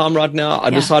third time right now. I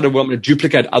decided, well, I'm going to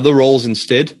duplicate other roles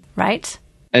instead. Right.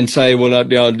 And say, well,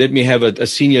 you know, let me have a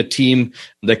senior team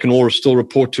that can all still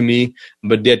report to me,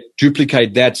 but yet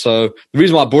duplicate that. So the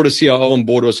reason why I brought a COO on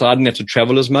board was so I didn't have to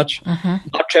travel as much.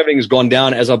 My traveling has gone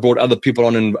down as I brought other people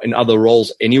on in other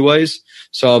roles anyways.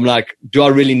 So I'm like, do I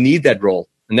really need that role?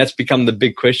 And that's become the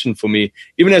big question for me.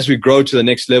 Even as we grow to the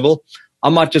next level, I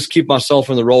might just keep myself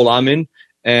in the role I'm in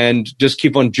and just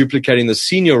keep on duplicating the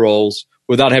senior roles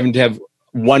without having to have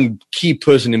one key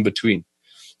person in between.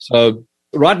 So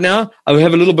right now, I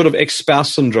have a little bit of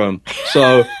ex-spouse syndrome.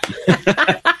 So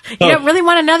you don't really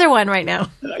want another one right now.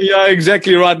 Yeah,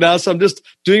 exactly right now. So I'm just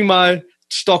doing my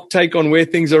stock take on where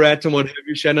things are at and what have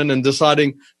you, Shannon, and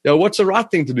deciding, you know, what's the right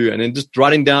thing to do, and then just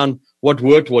writing down what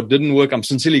worked, what didn't work. I'm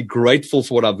sincerely grateful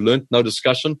for what I've learned. No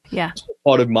discussion. Yeah. It's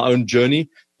part of my own journey.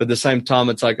 But at the same time,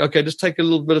 it's like, okay, just take a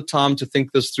little bit of time to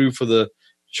think this through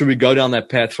should we go down that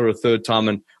path for a third time?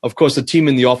 And of course, the team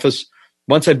in the office,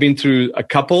 once I've been through a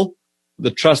couple, the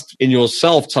trust in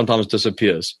yourself sometimes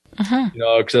disappears. You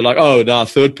know, because they're like, oh, now a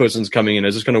third person's coming in.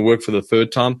 Is this going to work for the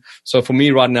third time? So for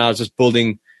me right now, it's just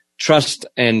building trust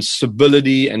and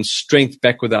stability and strength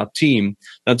back with our team.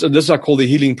 And so this I call the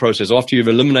healing process. After you've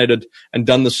eliminated and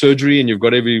done the surgery and you've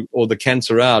got all the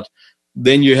cancer out,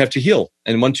 then you have to heal.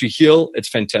 And once you heal, it's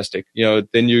fantastic. You know,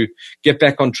 then you get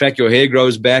back on track, your hair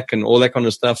grows back and all that kind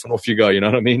of stuff, and off you go. You know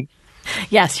what I mean?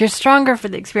 Yes, you're stronger for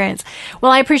the experience.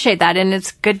 Well, I appreciate that. And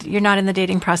it's good you're not in the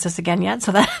dating process again yet.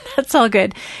 So that's all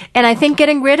good. And I think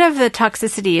getting rid of the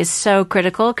toxicity is so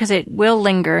critical because it will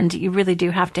linger and you really do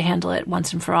have to handle it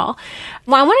once and for all.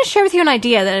 Well, I want to share with you an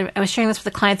idea that I was sharing this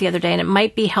with a client the other day, and it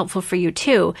might be helpful for you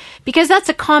too, because that's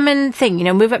a common thing. You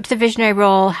know, move up to the visionary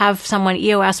role, have someone,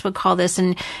 EOS would call this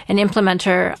an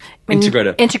implementer.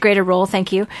 Integrator role,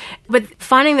 thank you. But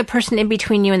finding the person in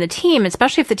between you and the team,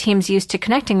 especially if the team's used to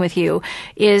connecting with you,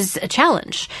 is a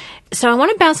challenge. So I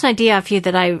want to bounce an idea off you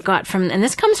that I got from, and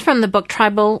this comes from the book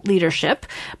Tribal Leadership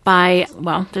by,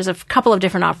 well, there's a couple of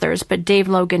different authors, but Dave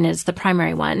Logan is the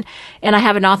primary one. And I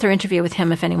have an author interview with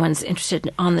him if anyone's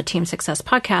interested on the Team Success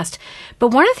podcast.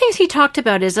 But one of the things he talked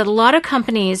about is that a lot of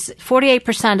companies,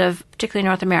 48% of, particularly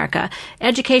North America,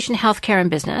 education, healthcare, and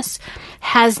business,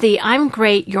 has the I'm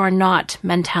great, you're not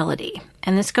mentality.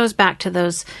 And this goes back to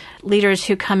those leaders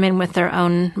who come in with their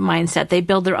own mindset. They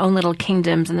build their own little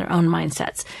kingdoms and their own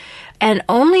mindsets. And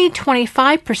only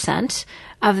 25%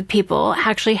 of the people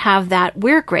actually have that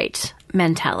we're great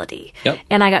mentality. Yep.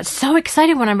 And I got so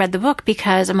excited when I read the book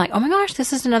because I'm like, oh my gosh,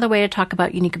 this is another way to talk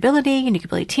about unique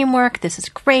ability teamwork. This is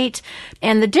great.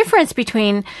 And the difference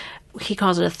between, he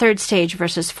calls it a third stage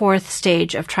versus fourth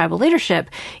stage of tribal leadership,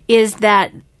 is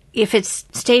that if it's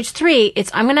stage 3, it's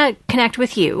I'm going to connect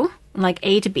with you, like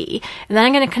A to B, and then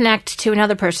I'm going to connect to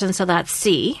another person, so that's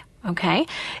C. Okay.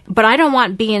 But I don't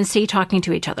want B and C talking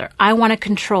to each other. I want to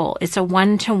control. It's a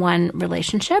one-to-one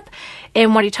relationship.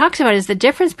 And what he talks about is the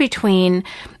difference between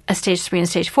a stage 3 and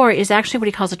stage 4 is actually what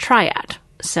he calls a triad.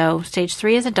 So stage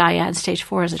 3 is a dyad, stage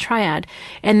 4 is a triad.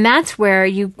 And that's where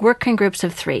you work in groups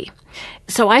of 3.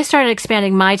 So I started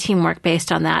expanding my teamwork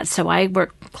based on that. So I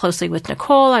work closely with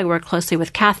Nicole. I work closely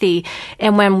with Kathy.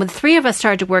 And when the 3 of us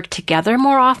started to work together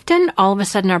more often, all of a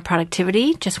sudden our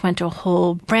productivity just went to a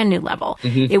whole brand new level.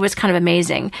 Mm-hmm. It was kind of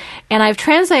amazing. And I've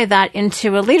translated that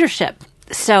into a leadership.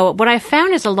 So what I've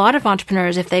found is a lot of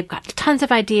entrepreneurs, if they've got tons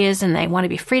of ideas and they want to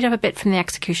be freed up a bit from the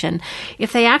execution,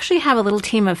 if they actually have a little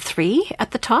team of 3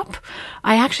 at the top,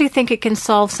 I actually think it can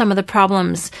solve some of the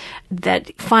problems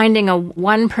that finding a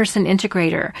one-person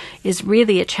integrator is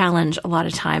really a challenge a lot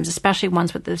of times, especially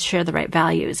ones that share the right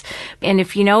values. And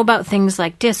if you know about things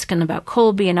like DISC and about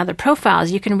Kolbe and other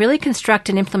profiles, you can really construct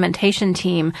an implementation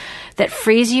team that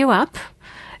frees you up,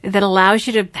 that allows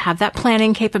you to have that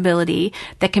planning capability,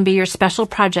 that can be your special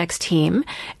projects team,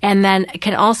 and then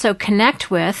can also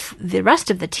connect with the rest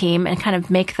of the team and kind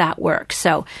of make that work.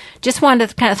 So just wanted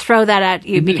to kind of throw that at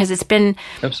you because it's been,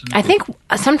 absolutely. I think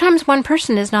sometimes one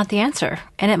person is not the answer,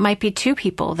 and it might be 2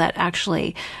 people that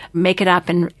actually make it up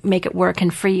and make it work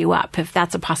and free you up if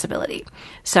that's a possibility.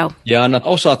 So yeah, and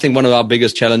also I think one of our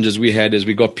biggest challenges we had is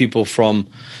we got people from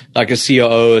like a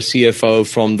COO, a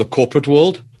CFO from the corporate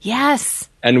world. Yes.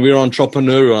 And we were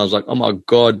entrepreneurial. I was like, oh my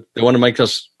God, they want to make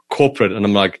us corporate. And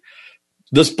I'm like,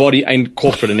 this body ain't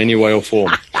corporate in any way or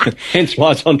form. Hence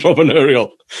why it's entrepreneurial,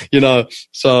 you know.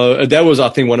 So that was, I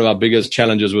think, one of our biggest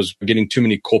challenges was getting too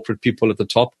many corporate people at the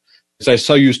top. They're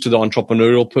so used to the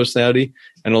entrepreneurial personality.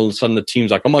 And all of a sudden the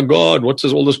team's like, oh my God, what's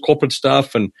this, all this corporate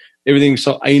stuff and everything's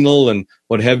so anal and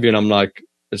what have you. And I'm like,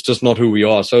 it's just not who we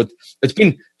are. So it's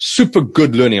been super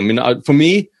good learning. I mean, for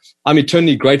me, I'm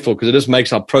eternally grateful because it just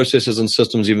makes our processes and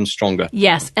systems even stronger.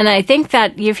 Yes. And I think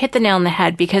that you've hit the nail on the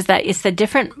head because that is the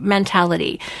different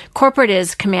mentality. Corporate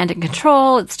is command and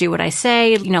control. It's do what I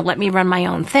say, let me run my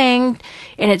own thing.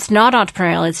 And it's not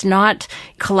entrepreneurial. It's not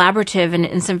collaborative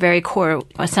in some very core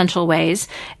essential ways.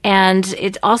 And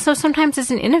it also sometimes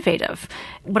isn't innovative.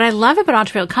 What I love about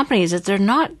entrepreneurial companies is they're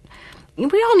not,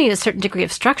 we all need a certain degree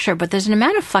of structure, but there's an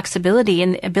amount of flexibility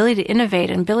and ability to innovate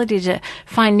and ability to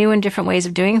find new and different ways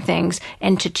of doing things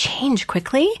and to change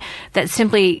quickly that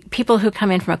simply people who come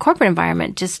in from a corporate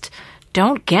environment just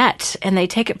don't get, and they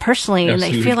take it personally. Absolutely.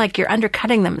 And they feel like you're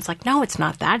undercutting them. It's like, no, it's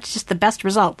not that. It's just the best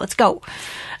result. Let's go.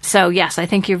 So yes, I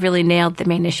think you've really nailed the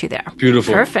main issue there.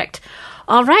 Beautiful. Perfect.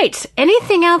 All right.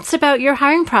 Anything else about your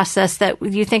hiring process that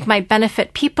you think might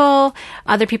benefit people,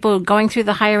 other people going through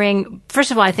the hiring?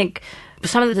 First of all, I think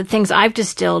some of the things I've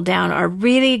distilled down are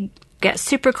really get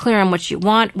super clear on what you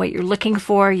want, what you're looking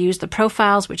for. Use the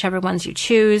profiles, whichever ones you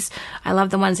choose. I love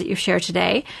the ones that you've shared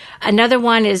today. Another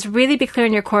one is really be clear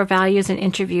on your core values and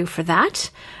interview for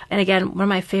that. And again, one of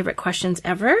my favorite questions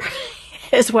ever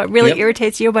is what really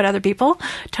irritates you about other people.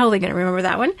 Totally going to remember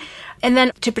that one. And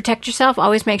then to protect yourself,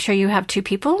 always make sure you have 2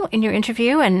 people in your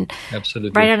interview and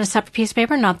write on a separate piece of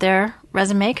paper, not their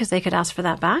resume, because they could ask for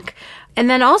that back. And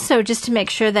then also just to make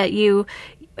sure that you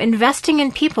investing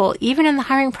in people, even in the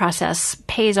hiring process,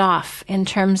 pays off in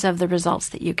terms of the results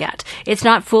that you get. It's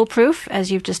not foolproof,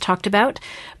 as you've just talked about,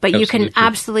 but you can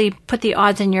absolutely put the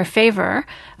odds in your favor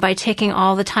by taking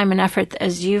all the time and effort,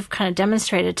 as you've kind of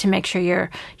demonstrated, to make sure you're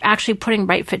actually putting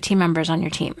right fit team members on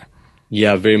your team.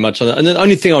 Yeah, very much. And the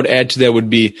only thing I would add to that would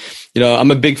be,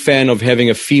 I'm a big fan of having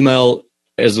a female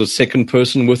as a second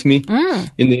person with me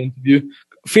in the interview.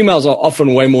 Females are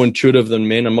often way more intuitive than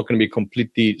men. I'm not going to be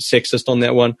completely sexist on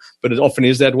that one, but it often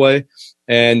is that way.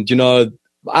 And,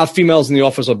 our females in the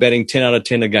office are batting 10 out of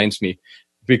 10 against me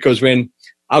because when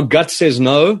our gut says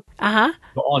no. Uh-huh.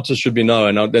 The answer should be no.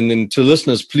 And then to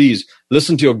listeners, please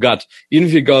listen to your gut. Even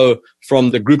if you go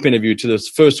from the group interview to the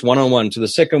first one-on-one to the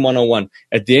second one-on-one,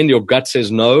 at the end, your gut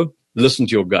says no, listen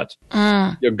to your gut.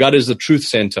 Your gut is the truth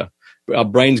center. Our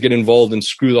brains get involved and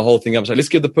screw the whole thing up. So let's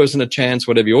give the person a chance,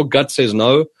 whatever. Your gut says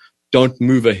no, don't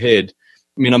move ahead.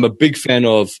 I mean, I'm a big fan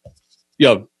of,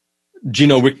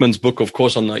 Gino Wickman's book, of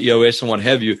course, on the EOS and what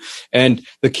have you. And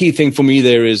the key thing for me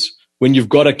there is, when you've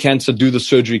got a cancer, do the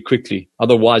surgery quickly.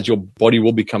 Otherwise, your body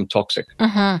will become toxic.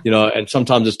 And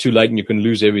sometimes it's too late and you can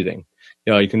lose everything.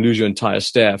 You can lose your entire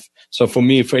staff. So for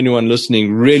me, for anyone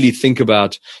listening, really think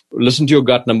about, listen to your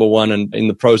gut, number one, and in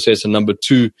the process. And number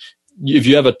two, if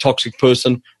you have a toxic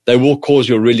person, they will cause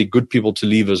your really good people to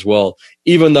leave as well.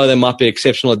 Even though they might be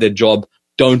exceptional at their job,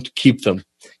 don't keep them.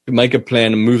 Make a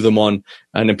plan and move them on.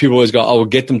 And then people always go, we'll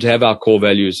get them to have our core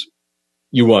values.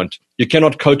 You won't. You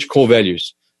cannot coach core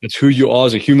values. It's who you are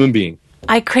as a human being.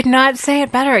 I could not say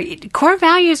it better. Core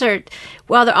values are,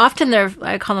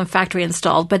 I call them factory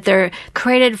installed, but they're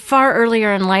created far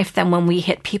earlier in life than when we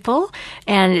hit people.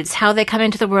 And it's how they come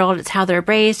into the world. It's how they're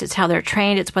raised. It's how they're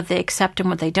trained. It's what they accept and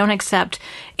what they don't accept.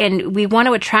 And we want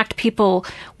to attract people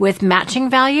with matching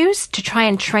values. To try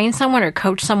and train someone or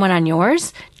coach someone on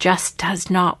yours just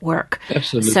does not work.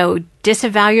 Absolutely. So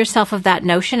disavow yourself of that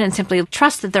notion and simply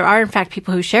trust that there are, in fact,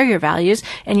 people who share your values.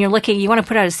 And you want to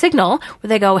put out a signal where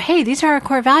they go, hey, these are our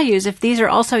core values. If these are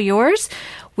also yours,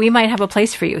 we might have a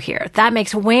place for you here. That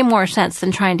makes way more sense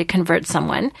than trying to convert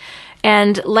someone.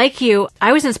 And like you,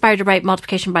 I was inspired to write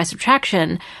Multiplication by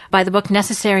Subtraction by the book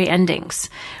Necessary Endings,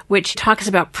 which talks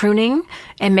about pruning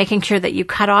and making sure that you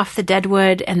cut off the dead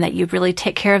wood and that you really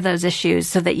take care of those issues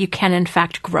so that you can, in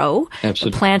fact, grow.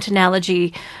 Absolutely. The plant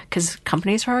analogy, because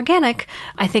companies are organic,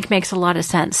 I think makes a lot of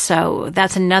sense. So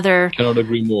that's another Cannot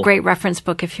agree more. Great reference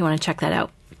book if you want to check that out.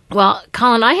 Well,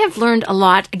 Colin, I have learned a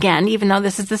lot, again, even though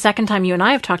this is the second time you and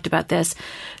I have talked about this.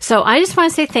 So I just want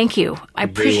to say thank you. I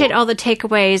appreciate all the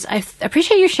takeaways. I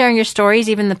appreciate you sharing your stories,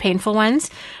 even the painful ones.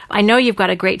 I know you've got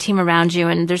a great team around you,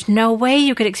 and there's no way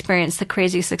you could experience the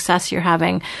crazy success you're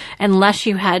having unless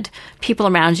you had people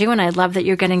around you. And I love that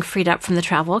you're getting freed up from the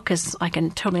travel, because I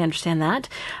can totally understand that.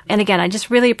 And again, I just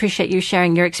really appreciate you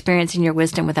sharing your experience and your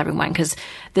wisdom with everyone, because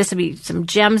this would be some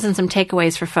gems and some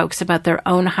takeaways for folks about their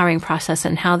own hiring process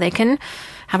and how they can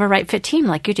have a right fit team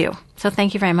like you do. So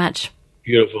thank you very much.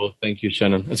 Beautiful. Thank you,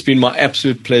 Shannon. It's been my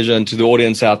absolute pleasure. And to the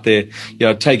audience out there,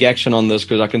 take action on this,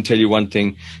 because I can tell you one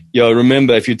thing.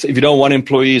 Remember, if you don't want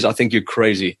employees, I think you're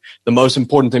crazy. The most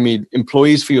important to me,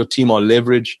 employees for your team are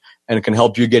leverage, and it can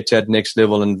help you get to that next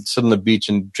level and sit on the beach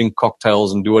and drink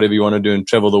cocktails and do whatever you want to do and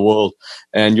travel the world.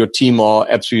 And your team are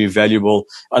absolutely valuable.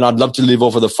 And I'd love to leave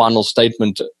off with a final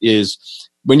statement is,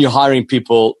 when you're hiring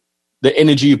people, the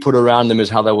energy you put around them is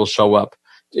how they will show up.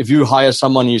 If you hire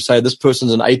someone and you say this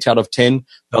person's an 8 out of 10,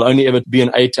 they'll only ever be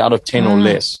an 8 out of 10 or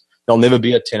less. They'll never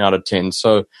be a 10 out of 10.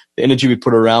 So the energy we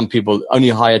put around people, only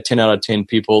hire 10 out of 10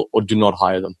 people or do not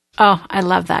hire them. Oh, I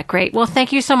love that. Great. Well,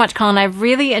 thank you so much, Colin. I've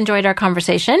really enjoyed our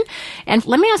conversation. And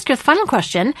let me ask you a final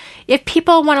question. If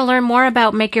people want to learn more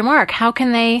about Make Your Mark, how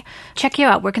can they check you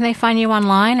out? Where can they find you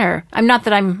online? Or I'm not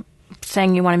that I'm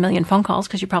saying you want 1 million phone calls,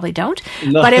 because you probably don't.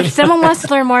 No. But if someone wants to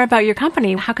learn more about your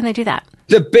company, how can they do that?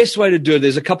 The best way to do it,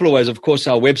 there's a couple of ways. Of course,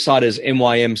 our website is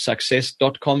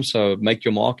mymsuccess.com. So make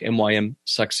your mark,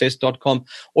 mymsuccess.com.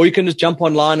 Or you can just jump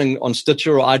online and on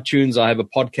Stitcher or iTunes. I have a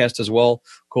podcast as well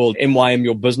called MYM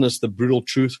Your Business, The Brutal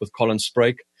Truth with Colin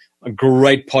Sprake. A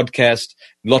great podcast,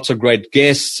 lots of great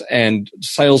guests and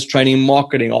sales training,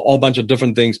 marketing, a whole bunch of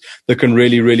different things that can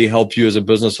really, really help you as a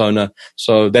business owner.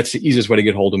 So that's the easiest way to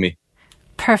get hold of me.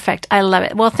 Perfect. I love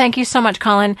it. Well, thank you so much,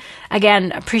 Colin.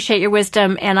 Again, appreciate your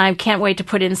wisdom, and I can't wait to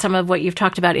put in some of what you've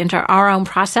talked about into our own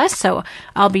process. So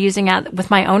I'll be using that with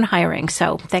my own hiring.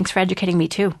 So thanks for educating me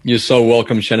too. You're so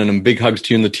welcome, Shannon, and big hugs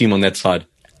to you and the team on that side.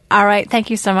 All right. Thank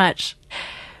you so much.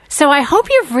 So I hope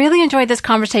you've really enjoyed this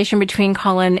conversation between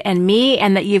Colin and me,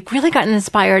 and that you've really gotten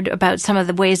inspired about some of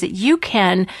the ways that you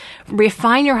can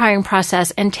refine your hiring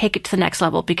process and take it to the next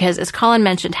level. Because as Colin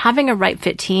mentioned, having a right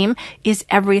fit team is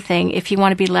everything if you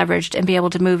want to be leveraged and be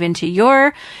able to move into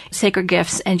your sacred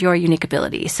gifts and your unique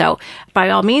ability. So by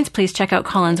all means, please check out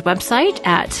Colin's website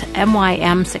at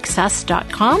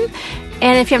mymsuccess.com.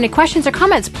 And if you have any questions or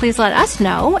comments, please let us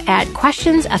know at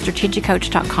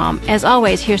questions@strategiccoach.com. As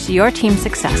always, here's to your team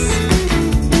success.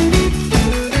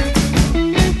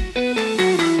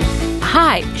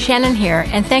 Hi, Shannon here,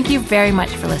 and thank you very much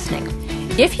for listening.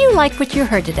 If you like what you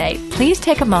heard today, please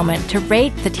take a moment to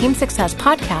rate the Team Success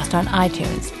podcast on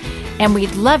iTunes. And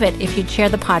we'd love it if you'd share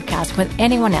the podcast with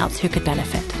anyone else who could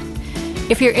benefit.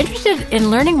 If you're interested in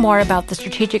learning more about the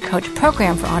Strategic Coach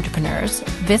program for entrepreneurs,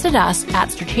 visit us at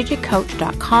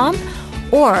strategiccoach.com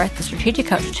or the Strategic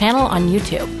Coach channel on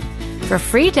YouTube. For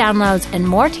free downloads and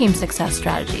more team success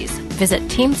strategies, visit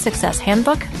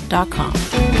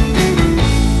teamsuccesshandbook.com.